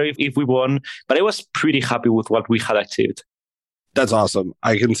much better if we won, but I was pretty happy with what we had achieved. That's awesome.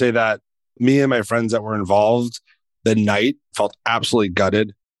 I can say that me and my friends that were involved the night felt absolutely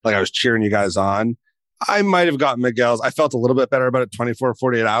gutted. Like I was cheering you guys on. I might have gotten Miguel's. I felt a little bit better about it 24,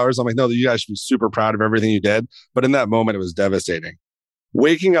 48 hours. I'm like, no, you guys should be super proud of everything you did. But in that moment, it was devastating.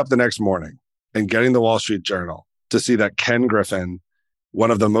 Waking up the next morning and getting the Wall Street Journal to see that Ken Griffin, one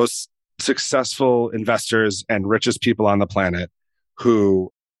of the most successful investors and richest people on the planet,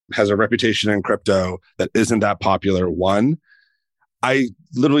 who has a reputation in crypto that isn't that popular, won. I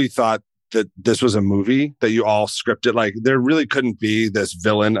literally thought that this was a movie that you all scripted. Like there really couldn't be this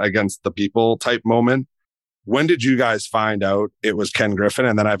villain against the people type moment. When did you guys find out it was Ken Griffin?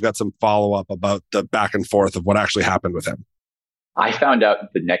 And then I've got some follow up about the back and forth of what actually happened with him. I found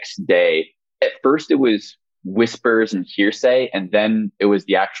out the next day. At first it was whispers and hearsay, and then it was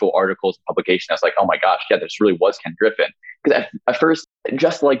the actual articles and publication. I was like, oh my gosh, yeah, this really was Ken Griffin. Because at first,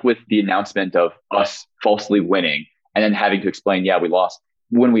 just like with the announcement of us falsely winning and then having to explain, yeah, we lost.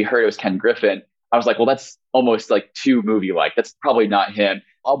 When we heard it was Ken Griffin, I was like, well, that's almost like too movie-like. That's probably not him.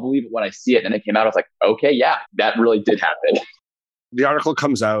 I'll believe it when I see it. And it came out, I was like, okay, yeah, that really did happen. The article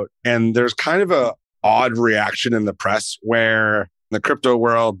comes out and there's kind of a odd reaction in the press where in the crypto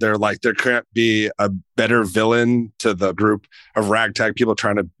world, they're like, there can't be a better villain to the group of ragtag people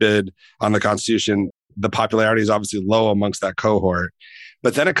trying to bid on the Constitution. The popularity is obviously low amongst that cohort.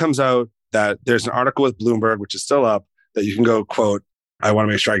 But then it comes out that there's an article with Bloomberg, which is still up, that you can go quote, I want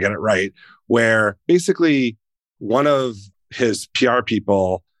to make sure I get it right, where basically one of his PR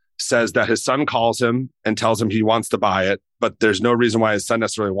people says that his son calls him and tells him he wants to buy it, but there's no reason why his son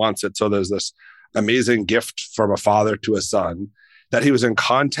necessarily wants it. So there's this amazing gift from a father to a son, that he was in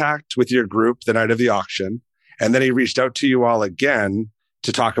contact with your group the night of the auction. And then he reached out to you all again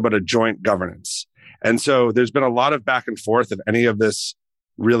to talk about a joint governance. And so there's been a lot of back and forth if any of this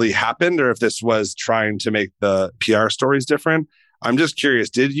really happened or if this was trying to make the PR stories different. I'm just curious,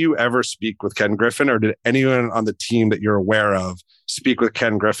 did you ever speak with Ken Griffin, or did anyone on the team that you're aware of speak with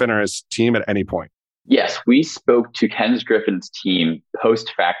Ken Griffin or his team at any point? Yes, we spoke to Ken Griffin's team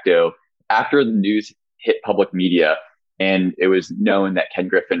post facto after the news hit public media and it was known that Ken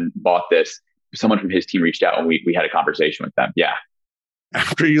Griffin bought this. Someone from his team reached out and we had a conversation with them. Yeah.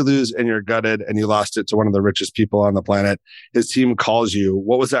 After you lose and you're gutted and you lost it to one of the richest people on the planet, his team calls you.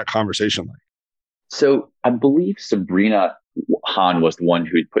 What was that conversation like? So I believe Sabrina Han was the one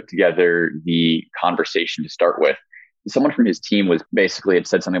who had put together the conversation to start with. Someone from his team was basically had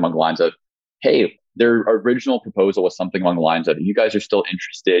said something along the lines of, hey, their original proposal was something along the lines of, you guys are still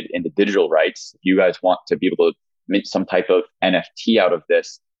interested in the digital rights. If you guys want to be able to make some type of NFT out of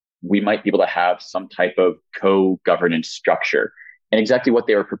this, we might be able to have some type of co-governance structure. And exactly what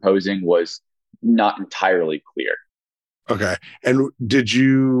they were proposing was not entirely clear. Okay. And did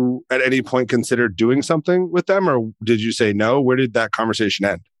you at any point consider doing something with them, or did you say no? Where did that conversation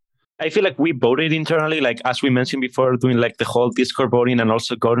end? I feel like we voted internally, like as we mentioned before, doing like the whole Discord voting and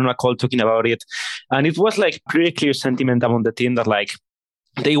also going on a call talking about it. And it was like pretty clear sentiment among the team that like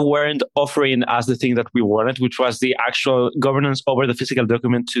they weren't offering us the thing that we wanted, which was the actual governance over the physical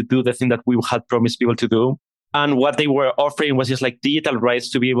document to do the thing that we had promised people to do. And what they were offering was just like digital rights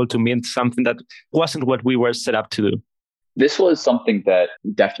to be able to mint something that wasn't what we were set up to do. This was something that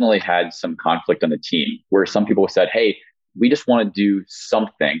definitely had some conflict on the team, where some people said, hey, we just want to do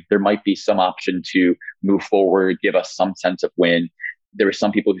something. There might be some option to move forward, give us some sense of win. There were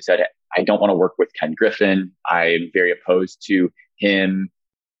some people who said, I don't want to work with Ken Griffin. I'm very opposed to him.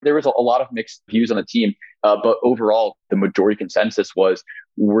 There was a lot of mixed views on the team, but overall, the majority consensus was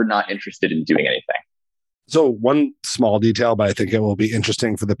we're not interested in doing anything. So one small detail, but I think it will be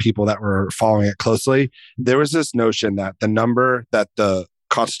interesting for the people that were following it closely. There was this notion that the number that the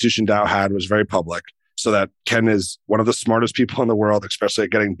ConstitutionDAO had was very public, so that Ken is one of the smartest people in the world, especially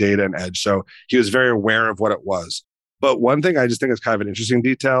at getting data and edge. So he was very aware of what it was. But one thing I just think is kind of an interesting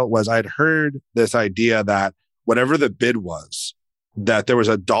detail was I'd heard this idea that whatever the bid was, that there was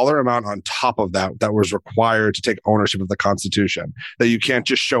a dollar amount on top of that that was required to take ownership of the Constitution, that you can't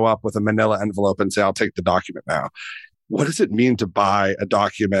just show up with a manila envelope and say, I'll take the document now. what does it mean to buy a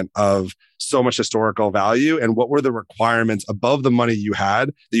document of so much historical value? And what were the requirements above the money you had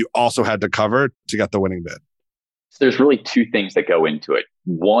that you also had to cover to get the winning bid? So there's really two things that go into it.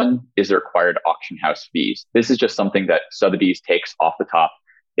 One is the required auction house fees. This is just something that Sotheby's takes off the top.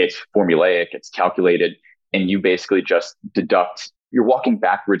 It's formulaic, it's calculated, and you basically just deduct, you're walking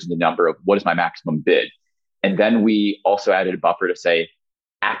backwards in the number of what is my maximum bid. And then we also added a buffer to say,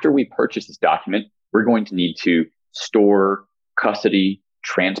 after we purchase this document, we're going to need to store, custody,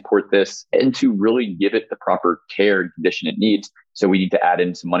 transport this, and to really give it the proper care and condition it needs. So we need to add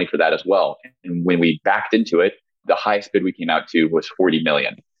in some money for that as well. And when we backed into it, the highest bid we came out to was 40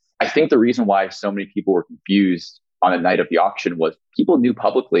 million. I think the reason why so many people were confused on the night of the auction was people knew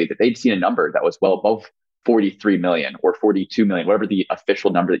publicly that they'd seen a number that was well above 43 million or 42 million, whatever the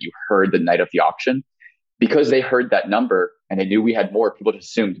official number that you heard the night of the auction. Because they heard that number and they knew we had more, people just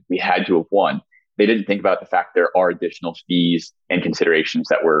assumed we had to have won. They didn't think about the fact there are additional fees and considerations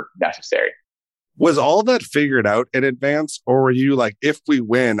that were necessary. Was all that figured out in advance? Or were you like, if we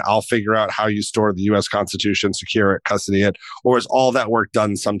win, I'll figure out how you store the US Constitution, secure it, custody it? Or was all that work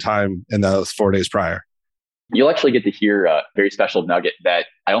done sometime in those 4 days prior? You'll actually get to hear a very special nugget that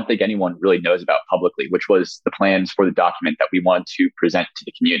I don't think anyone really knows about publicly, which was the plans for the document that we wanted to present to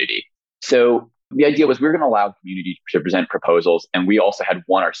the community. So the idea was we were going to allow the community to present proposals. And we also had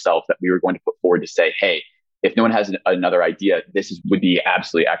one ourselves that we were going to put forward to say, hey, if no one has another idea, would be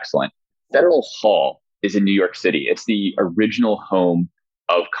absolutely excellent. Federal Hall is in New York City. It's the original home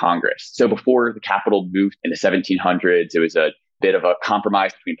of Congress. So before the Capitol moved in the 1700s, it was a bit of a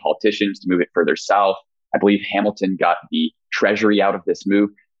compromise between politicians to move it further south. I believe Hamilton got the Treasury out of this move.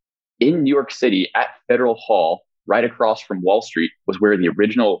 In New York City at Federal Hall, right across from Wall Street, was where the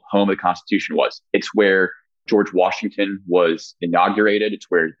original home of the Constitution was. It's where George Washington was inaugurated. It's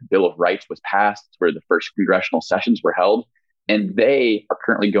where the Bill of Rights was passed. It's where the first congressional sessions were held. And they are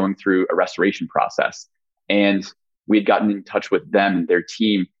currently going through a restoration process. And we had gotten in touch with them and their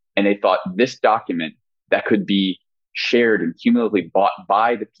team, and they thought this document that could be shared and cumulatively bought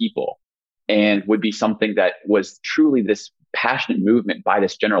by the people and would be something that was truly this passionate movement by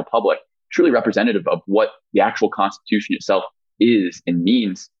this general public, truly representative of what the actual Constitution itself is and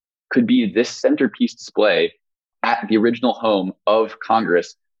means, could be this centerpiece display at the original home of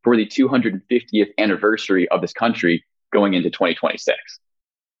Congress for the 250th anniversary of this country going into 2026.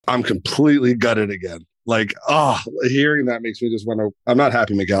 I'm completely gutted again. Like, hearing that makes me just want to, I'm not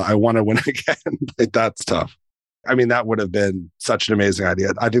happy, Miguel. I want to win again. Like, that's tough. I mean, that would have been such an amazing idea.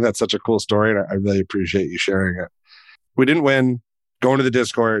 I think that's such a cool story, and I really appreciate you sharing it. We didn't win. Going to the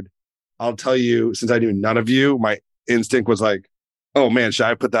Discord, I'll tell you, since I knew none of you, my instinct was like, oh man, should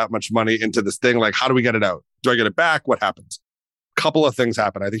I put that much money into this thing? Like, how do we get it out? Do I get it back? What happens? Couple of things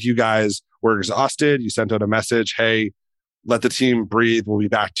happen. I think you guys were exhausted. You sent out a message, hey, let the team breathe. We'll be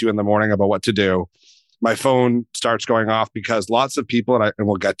back to you in the morning about what to do. My phone starts going off because lots of people, and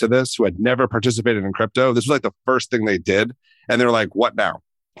we'll get to this, who had never participated in crypto, this was like the first thing they did. And they're like, what now?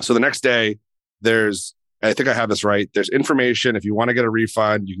 So the next day, I think I have this right. There's information. If you want to get a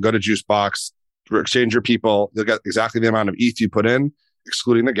refund, you can go to Juicebox, exchange your people. You'll get exactly the amount of ETH you put in,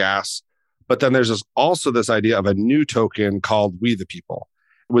 excluding the gas. But then there's also this idea of a new token called We the People.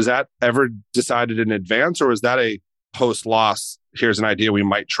 Was that ever decided in advance, or was that a post-loss, here's an idea we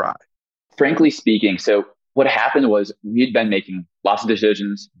might try? Frankly speaking, so what happened was we had been making lots of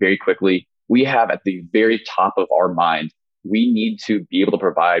decisions very quickly. We have at the very top of our mind, we need to be able to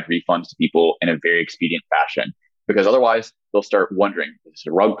provide refunds to people in a very expedient fashion, because otherwise they'll start wondering, is it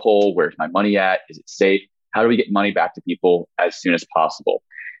a rug pull? Where's my money at? Is it safe? How do we get money back to people as soon as possible?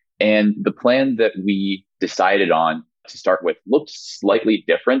 And the plan that we decided on to start with looked slightly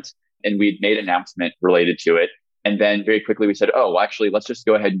different, and we'd made an announcement related to it. And then very quickly we said, oh, well, actually, let's just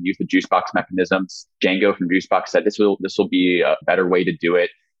go ahead and use the Juicebox mechanisms. Django from Juicebox said this will be a better way to do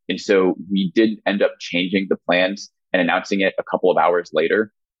it. And so we did end up changing the plans and announcing it a couple of hours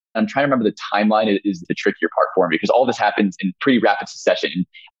later. I'm trying to remember the timeline is the trickier part for me, because all this happens in pretty rapid succession.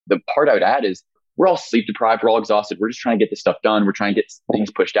 The part I would add is we're all sleep deprived. We're all exhausted. We're just trying to get this stuff done. We're trying to get things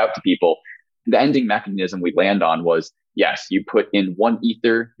pushed out to people. The ending mechanism we land on was, yes, you put in 1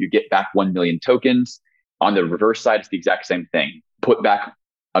 Ether, you get back 1 million tokens. On the reverse side, it's the exact same thing. Put back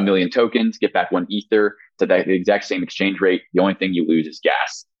 1 million tokens, get back 1 Ether. So the exact same exchange rate. The only thing you lose is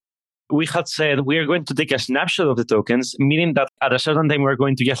gas. We had said we are going to take a snapshot of the tokens, meaning that at a certain time we're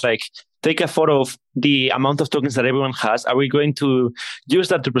going to just take a photo of the amount of tokens that everyone has. Are we going to use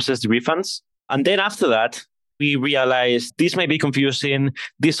that to process the refunds? And then after that, we realized this might be confusing.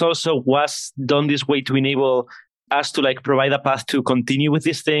 This also was done this way to enable us to like provide a path to continue with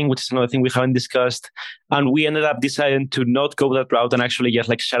this thing, which is another thing we haven't discussed. And we ended up deciding to not go that route and actually just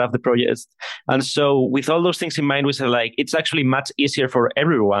like shut off the project. And so with all those things in mind, we said like, it's actually much easier for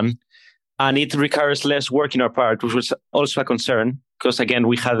everyone. And it requires less work in our part, which was also a concern because again,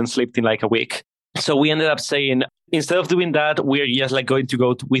 we hadn't slept in like a week. So we ended up saying, instead of doing that, we're just like going to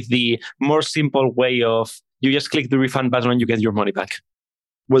go with the more simple way of you just click the refund button and you get your money back.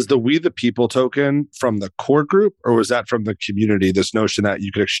 Was the We the People token from the core group, or was that from the community? This notion that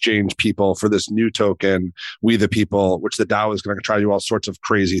you could exchange people for this new token, We the People, which the DAO is going to try to do all sorts of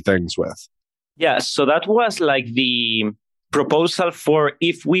crazy things with. Yeah, so that was like the proposal for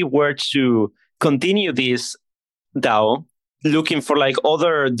if we were to continue this DAO, looking for like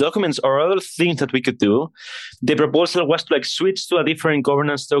other documents or other things that we could do. The proposal was to like switch to a different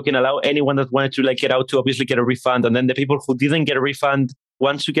governance token, allow anyone that wanted to like get out to obviously get a refund. And then the people who didn't get a refund,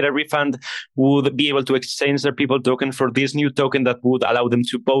 once you get a refund, would be able to exchange their people token for this new token that would allow them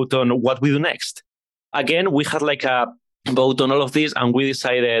to vote on what we do next. Again, we had like a vote on all of this and we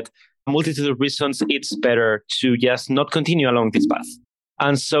decided a multitude of reasons it's better to just not continue along this path.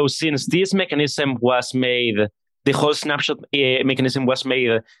 And so since this mechanism was made, the whole snapshot mechanism was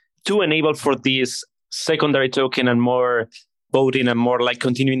made to enable for this secondary token and more voting and more like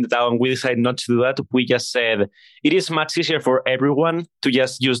continuing the DAO, and we decided not to do that. We just said it is much easier for everyone to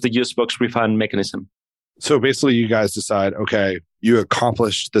just use the Usebox refund mechanism. So basically you guys decide, okay, you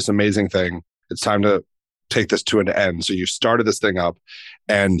accomplished this amazing thing. It's time to take this to an end. So you started this thing up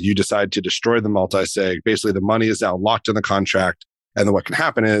and you decide to destroy the multi-sig. Basically the money is now locked in the contract. And then what can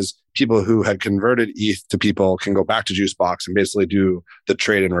happen is people who had converted ETH to people can go back to Juicebox and basically do the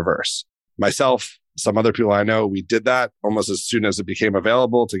trade in reverse. Myself, some other people I know, we did that almost as soon as it became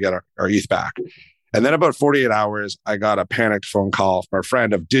available to get our ETH back. And then about 48 hours, I got a panicked phone call from a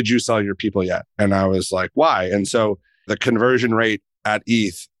friend of, did you sell your people yet? And I was like, why? And so the conversion rate at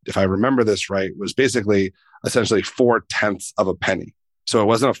ETH, if I remember this right, was basically essentially 0.4 of a penny. So it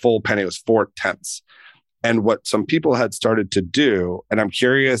wasn't a full penny, it was 0.4. And what some people had started to do, and I'm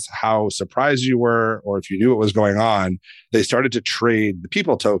curious how surprised you were, or if you knew what was going on, they started to trade the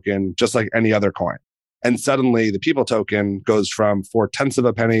people token just like any other coin. And suddenly the people token goes from 0.4 of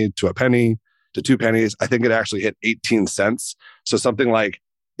a penny to a penny to 2 pennies. I think it actually hit 18 cents. So something like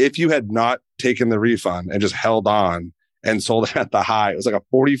if you had not taken the refund and just held on and sold it at the high, it was like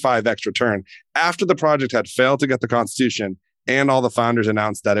a 45x return after the project had failed to get the Constitution and all the founders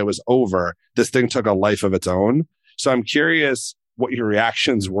announced that it was over. This thing took a life of its own. So I'm curious what your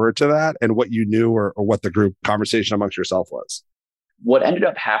reactions were to that and what you knew or what the group conversation amongst yourself was. What ended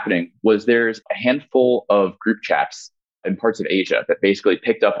up happening was there's a handful of group chats in parts of Asia that basically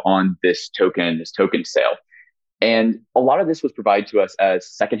picked up on this token sale. And a lot of this was provided to us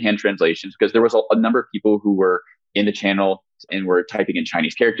as secondhand translations because there was a number of people who were in the channel and were typing in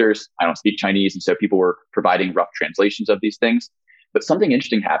Chinese characters. I don't speak Chinese. And so people were providing rough translations of these things. But something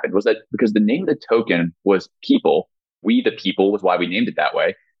interesting happened was that because the name of the token was people, We the People was why we named it that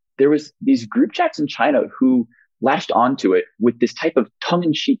way. There was these group chats in China who latched onto it with this type of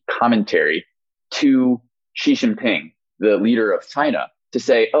tongue-in-cheek commentary to Xi Jinping, the leader of China, to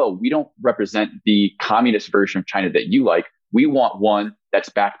say, oh, we don't represent the communist version of China that you like. We want one that's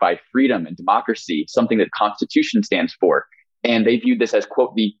backed by freedom and democracy, something that Constitution stands for. And they viewed this as,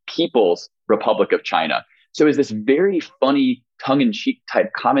 quote, the People's Republic of China. So it was this very funny tongue-in-cheek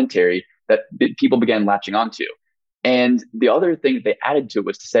type commentary that people began latching onto. And the other thing that they added to it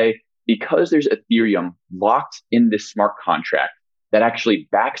was to say, because there's Ethereum locked in this smart contract that actually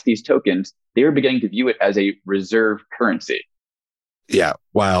backs these tokens, they were beginning to view it as a reserve currency. Yeah,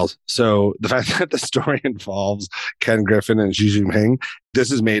 wild. So the fact that the story involves Ken Griffin and Xi Jinping,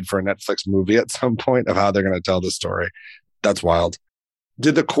 this is made for a Netflix movie at some point of how they're going to tell the story. That's wild.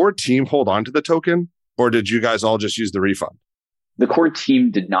 Did the core team hold on to the token, or did you guys all just use the refund? The core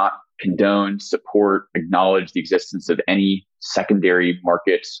team did not condone, support, acknowledge the existence of any secondary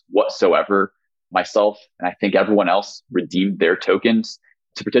markets whatsoever. Myself, and I think everyone else, redeemed their tokens.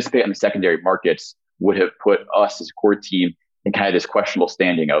 To participate in the secondary markets would have put us as a core team in kind of this questionable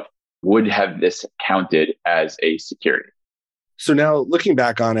standing of, would have this counted as a security? So now looking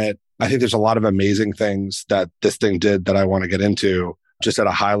back on it, I think there's a lot of amazing things that this thing did that I want to get into, just at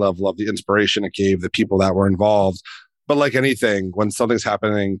a high level of the inspiration it gave the people that were involved. But like anything, when something's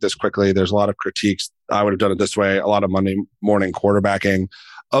happening this quickly, there's a lot of critiques. I would have done it this way, a lot of Monday morning quarterbacking.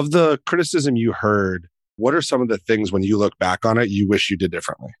 Of the criticism you heard, what are some of the things when you look back on it, you wish you did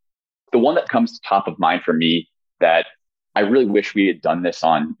differently? The one that comes to top of mind for me that I really wish we had done this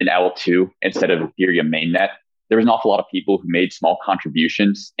on an L2 instead of Ethereum mainnet. There was an awful lot of people who made small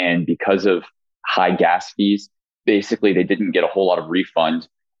contributions. And because of high gas fees, basically they didn't get a whole lot of refund,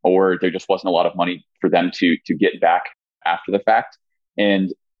 or there just wasn't a lot of money for them to get back after the fact.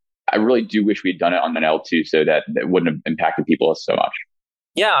 And I really do wish we had done it on an L2 so that it wouldn't have impacted people so much.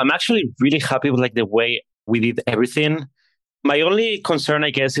 Yeah, I'm actually really happy with like the way we did everything. My only concern,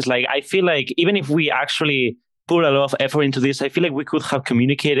 I guess, is like, I feel like even if we actually put a lot of effort into this, I feel like we could have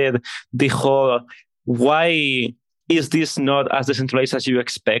communicated the whole, why is this not as decentralized as you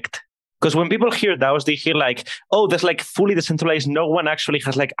expect? Because when people hear DAOs, they hear like, oh, that's like fully decentralized. No one actually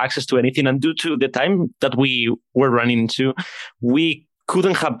has like access to anything. And due to the time that we were running into, we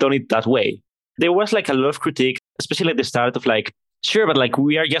couldn't have done it that way. There was like a lot of critique, especially at the start of like, sure, but like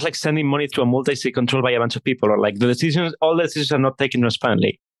we are just like sending money to a multi-sig controlled by a bunch of people, or like all the decisions are not taken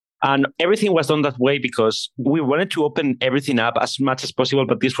transparently. And everything was done that way because we wanted to open everything up as much as possible,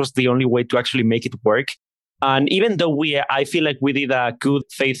 but this was the only way to actually make it work. And even though I feel like we did a good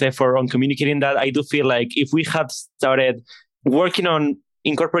faith effort on communicating that, I do feel like if we had started working on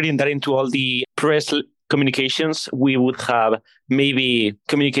incorporating that into all the press communications, we would have maybe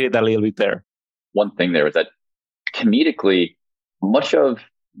communicated a little bit better. One thing there was that comedically, much of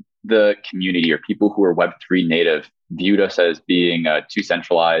the community or people who are Web3 native viewed us as being too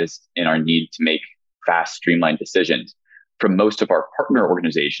centralized in our need to make fast, streamlined decisions. From most of our partner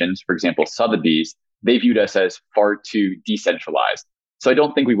organizations, for example, Sotheby's, they viewed us as far too decentralized. So I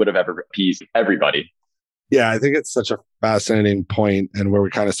don't think we would have ever appeased everybody. Yeah, I think it's such a fascinating point, and where we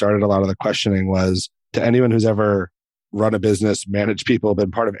kind of started a lot of the questioning was, to anyone who's ever run a business, managed people,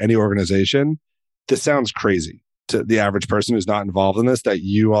 been part of any organization, this sounds crazy to the average person who's not involved in this, that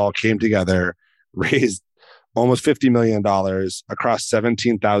you all came together, raised almost $50 million across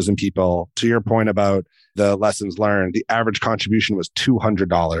 17,000 people. To your point about the lessons learned, the average contribution was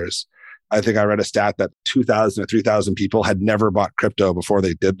 $200. I think I read a stat that 2,000 or 3,000 people had never bought crypto before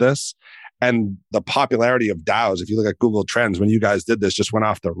they did this. And the popularity of DAOs, if you look at Google Trends, when you guys did this, just went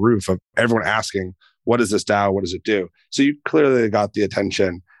off the roof of everyone asking, what is this DAO? What does it do? So you clearly got the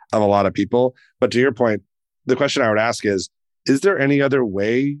attention of a lot of people. But to your point, the question I would ask is there any other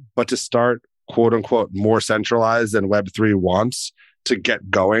way but to start, quote unquote, more centralized than Web3 wants to get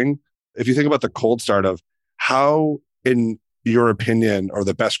going? If you think about the cold start of how, in your opinion, or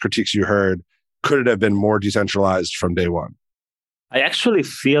the best critiques you heard, could it have been more decentralized from day one? I actually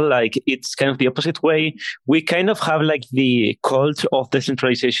feel like it's kind of the opposite way. We kind of have like the cult of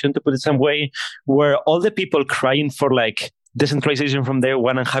decentralization, to put it some way, where all the people crying for like decentralization from day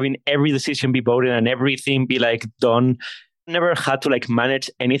one and having every decision be voted and everything be like done, never had to like manage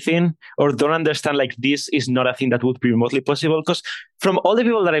anything, or don't understand like this is not a thing that would be remotely possible. Because from all the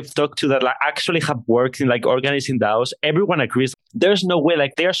people that I've talked to that like actually have worked in like organizing DAOs, everyone agrees there's no way,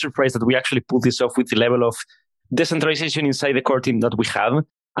 like they are surprised that we actually pull this off with the level of decentralization inside the core team that we have.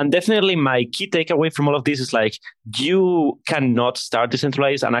 And definitely my key takeaway from all of this is like, you cannot start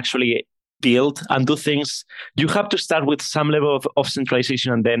decentralized and actually build and do things. You have to start with some level of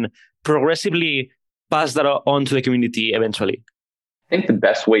centralization and then progressively pass that on to the community eventually. I think the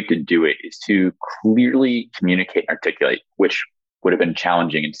best way to do it is to clearly communicate and articulate, which would have been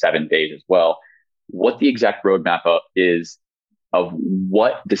challenging in 7 days as well, what the exact roadmap is of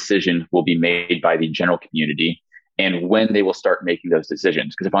what decisions will be made by the general community and when they will start making those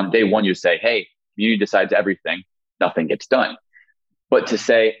decisions. Because if on day one you say, hey, community decides everything, nothing gets done. But to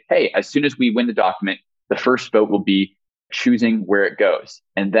say, hey, as soon as we win the document, the first vote will be choosing where it goes.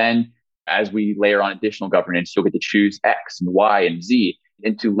 And then as we layer on additional governance, you'll get to choose X and Y and Z,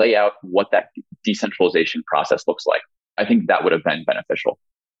 and to lay out what that decentralization process looks like. I think that would have been beneficial.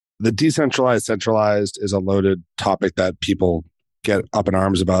 The decentralized, centralized is a loaded topic that people get up in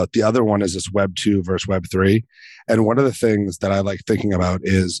arms about. The other one is this Web 2 versus Web 3. And one of the things that I like thinking about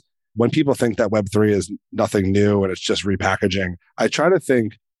is when people think that Web 3 is nothing new and it's just repackaging, I try to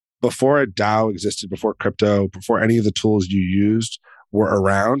think before a DAO existed, before crypto, before any of the tools you used were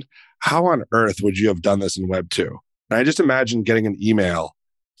around, how on earth would you have done this in Web 2? And I just imagine getting an email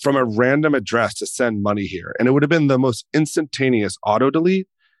from a random address to send money here. And it would have been the most instantaneous auto delete,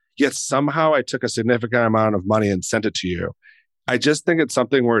 yet somehow I took a significant amount of money and sent it to you. I just think it's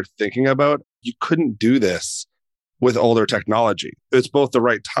something worth thinking about. You couldn't do this with older technology. It's both the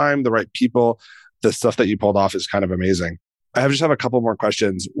right time, the right people. The stuff that you pulled off is kind of amazing. I just have a couple more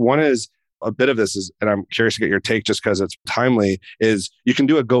questions. One is, a bit of this is, and I'm curious to get your take just because it's timely, is you can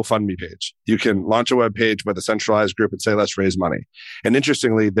do a GoFundMe page. You can launch a web page with a centralized group and say, let's raise money. And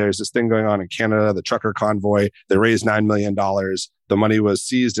interestingly, there's this thing going on in Canada, the trucker convoy. They raised $9 million. The money was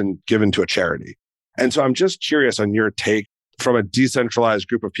seized and given to a charity. And so I'm just curious on your take from a decentralized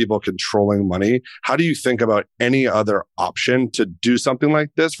group of people controlling money. How do you think about any other option to do something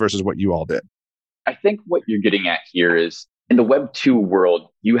like this versus what you all did? I think what you're getting at here is in the Web 2 world,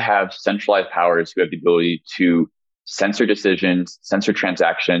 you have centralized powers who have the ability to censor decisions, censor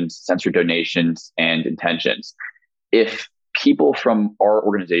transactions, censor donations, and intentions. If people from our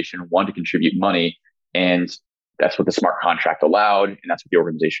organization want to contribute money, and that's what the smart contract allowed, and that's what the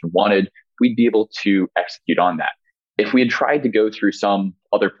organization wanted, we'd be able to execute on that. If we had tried to go through some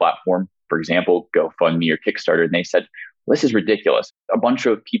other platform, for example, GoFundMe or Kickstarter, and they said, this is ridiculous. A bunch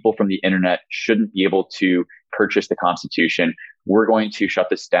of people from the internet shouldn't be able to purchase the Constitution. We're going to shut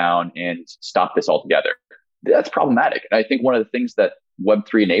this down and stop this altogether. That's problematic. And I think one of the things that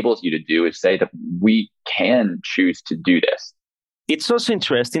Web3 enables you to do is say that we can choose to do this. It's also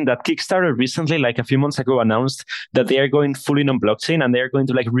interesting that Kickstarter recently, like a few months ago, announced that they are going fully on blockchain and they are going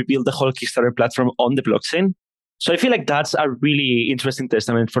to rebuild the whole Kickstarter platform on the blockchain. So I feel like that's a really interesting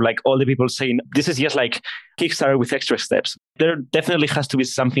testament for all the people saying this is just Kickstarter with extra steps. There definitely has to be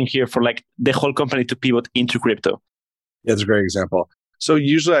something here for the whole company to pivot into crypto. Yeah, it's a great example. So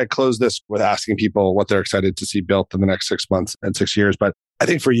usually I close this with asking people what they're excited to see built in the next 6 months and 6 years. But I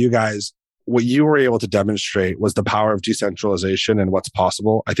think for you guys, what you were able to demonstrate was the power of decentralization and what's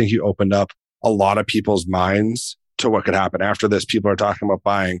possible. I think you opened up a lot of people's minds to what could happen. After this, people are talking about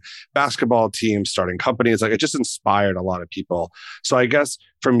buying basketball teams, starting companies. It just inspired a lot of people. So I guess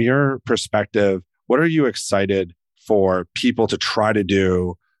from your perspective, what are you excited for people to try to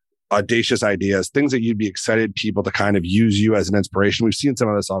do? Audacious ideas, things that you'd be excited people to kind of use you as an inspiration. We've seen some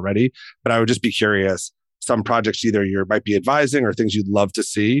of this already, but I would just be curious, some projects either you might be advising or things you'd love to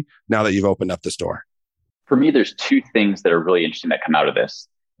see now that you've opened up this door. For me, there's two things that are really interesting that come out of this.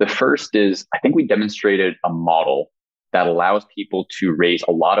 The first is, I think we demonstrated a model that allows people to raise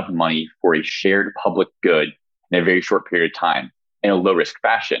a lot of money for a shared public good in a very short period of time in a low risk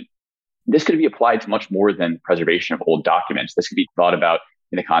fashion. This could be applied to much more than preservation of old documents. This could be thought about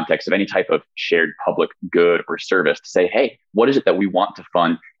in the context of any type of shared public good or service to say, hey, what is it that we want to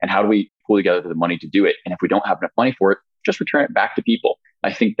fund and how do we pull together the money to do it? And if we don't have enough money for it, just return it back to people.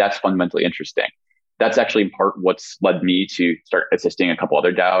 I think that's fundamentally interesting. That's actually in part what's led me to start assisting a couple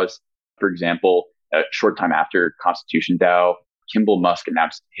other DAOs. For example, a short time after ConstitutionDAO, Kimball Musk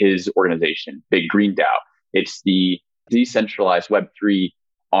announced his organization, Big Green DAO. It's the decentralized Web3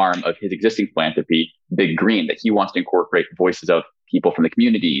 arm of his existing philanthropy, Big Green, that he wants to incorporate voices of people from the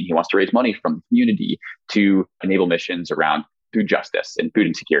community. He wants to raise money from the community to enable missions around food justice and food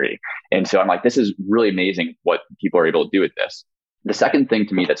insecurity. And so I'm this is really amazing what people are able to do with this. The second thing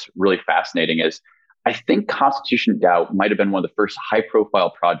to me that's really fascinating is I think ConstitutionDAO might have been one of the first high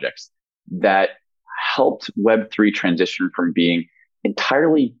profile projects that helped Web3 transition from being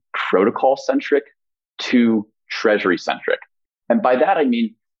entirely protocol centric to treasury centric. And by that, I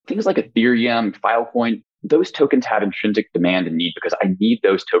mean things like Ethereum, Filecoin. Those tokens have intrinsic demand and need because I need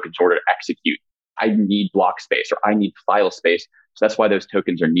those tokens in order to execute. I need block space or I need file space. So that's why those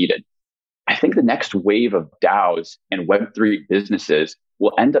tokens are needed. I think the next wave of DAOs and Web3 businesses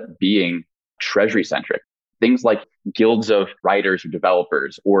will end up being treasury centric. Things like guilds of writers or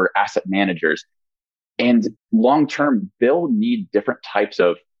developers or asset managers. And long term, they'll need different types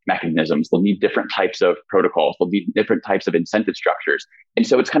of mechanisms. They'll need different types of protocols. They'll need different types of incentive structures. And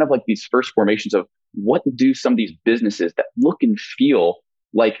so it's kind of these first formations of what do some of these businesses that look and feel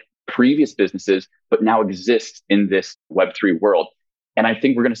like previous businesses, but now exist in this Web3 world. And I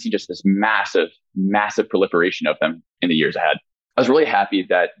think we're going to see just this massive, massive proliferation of them in the years ahead. I was really happy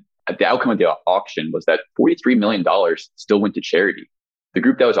that the outcome of the auction was that $43 million still went to charity. The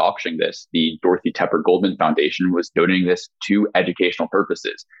group that was auctioning this, the Dorothy Tepper Goldman Foundation, was donating this to educational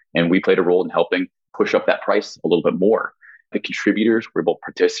purposes. And we played a role in helping push up that price a little bit more. The contributors were able to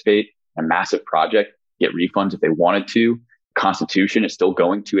participate in a massive project, get refunds if they wanted to. Constitution is still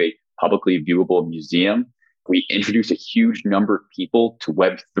going to a publicly viewable museum. We introduced a huge number of people to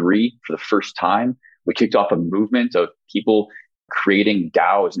Web3 for the first time. We kicked off a movement of people creating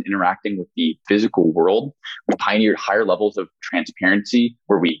DAOs and interacting with the physical world. We pioneered higher levels of transparency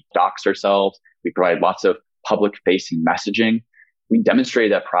where we dox ourselves. We provide lots of public facing messaging. We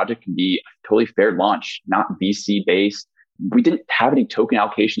demonstrated that project can be a totally fair launch, not VC based. We didn't have any token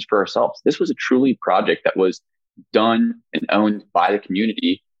allocations for ourselves. This was a truly project that was done and owned by the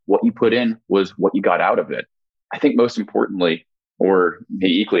community. What you put in was what you got out of it. I think most importantly, or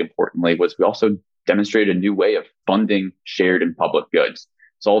maybe equally importantly, was we also demonstrated a new way of funding shared and public goods.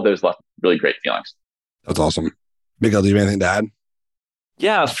 So all of those left really great feelings. That's awesome. Miguel, do you have anything to add?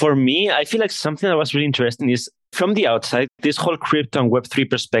 Yeah, for me, I feel like something that was really interesting is from the outside, this whole crypto and Web3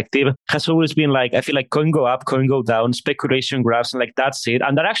 perspective has always been I feel like coin go up, coin go down, speculation graphs, and that's it.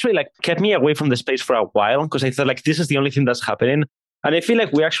 And that actually kept me away from the space for a while because I thought this is the only thing that's happening. And I feel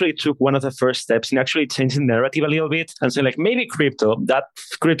like we actually took one of the first steps in actually changing the narrative a little bit and say like, maybe that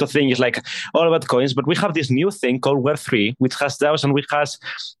crypto thing is like all about coins, but we have this new thing called Web3, which has DAOs and which has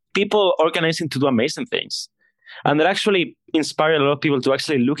people organizing to do amazing things. And that actually inspired a lot of people to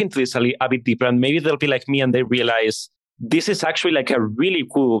actually look into this a bit deeper. And maybe they'll be like me and they realize this is actually like a really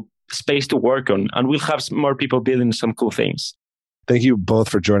cool space to work on. And we'll have more people building some cool things. Thank you both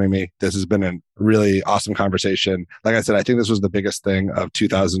for joining me. This has been a really awesome conversation. Like I said, I think this was the biggest thing of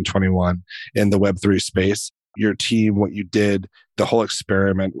 2021 in the Web3 space. Your team, what you did, the whole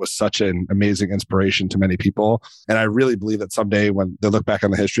experiment was such an amazing inspiration to many people. And I really believe that someday when they look back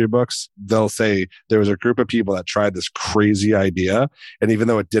on the history books, they'll say there was a group of people that tried this crazy idea. And even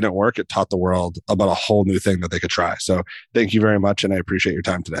though it didn't work, it taught the world about a whole new thing that they could try. So thank you very much. And I appreciate your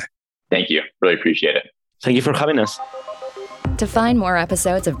time today. Thank you. Really appreciate it. Thank you for having us. To find more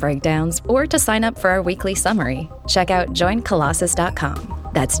episodes of Breakdowns or to sign up for our weekly summary, check out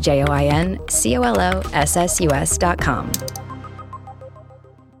joincolossus.com. That's JoinColossus.com.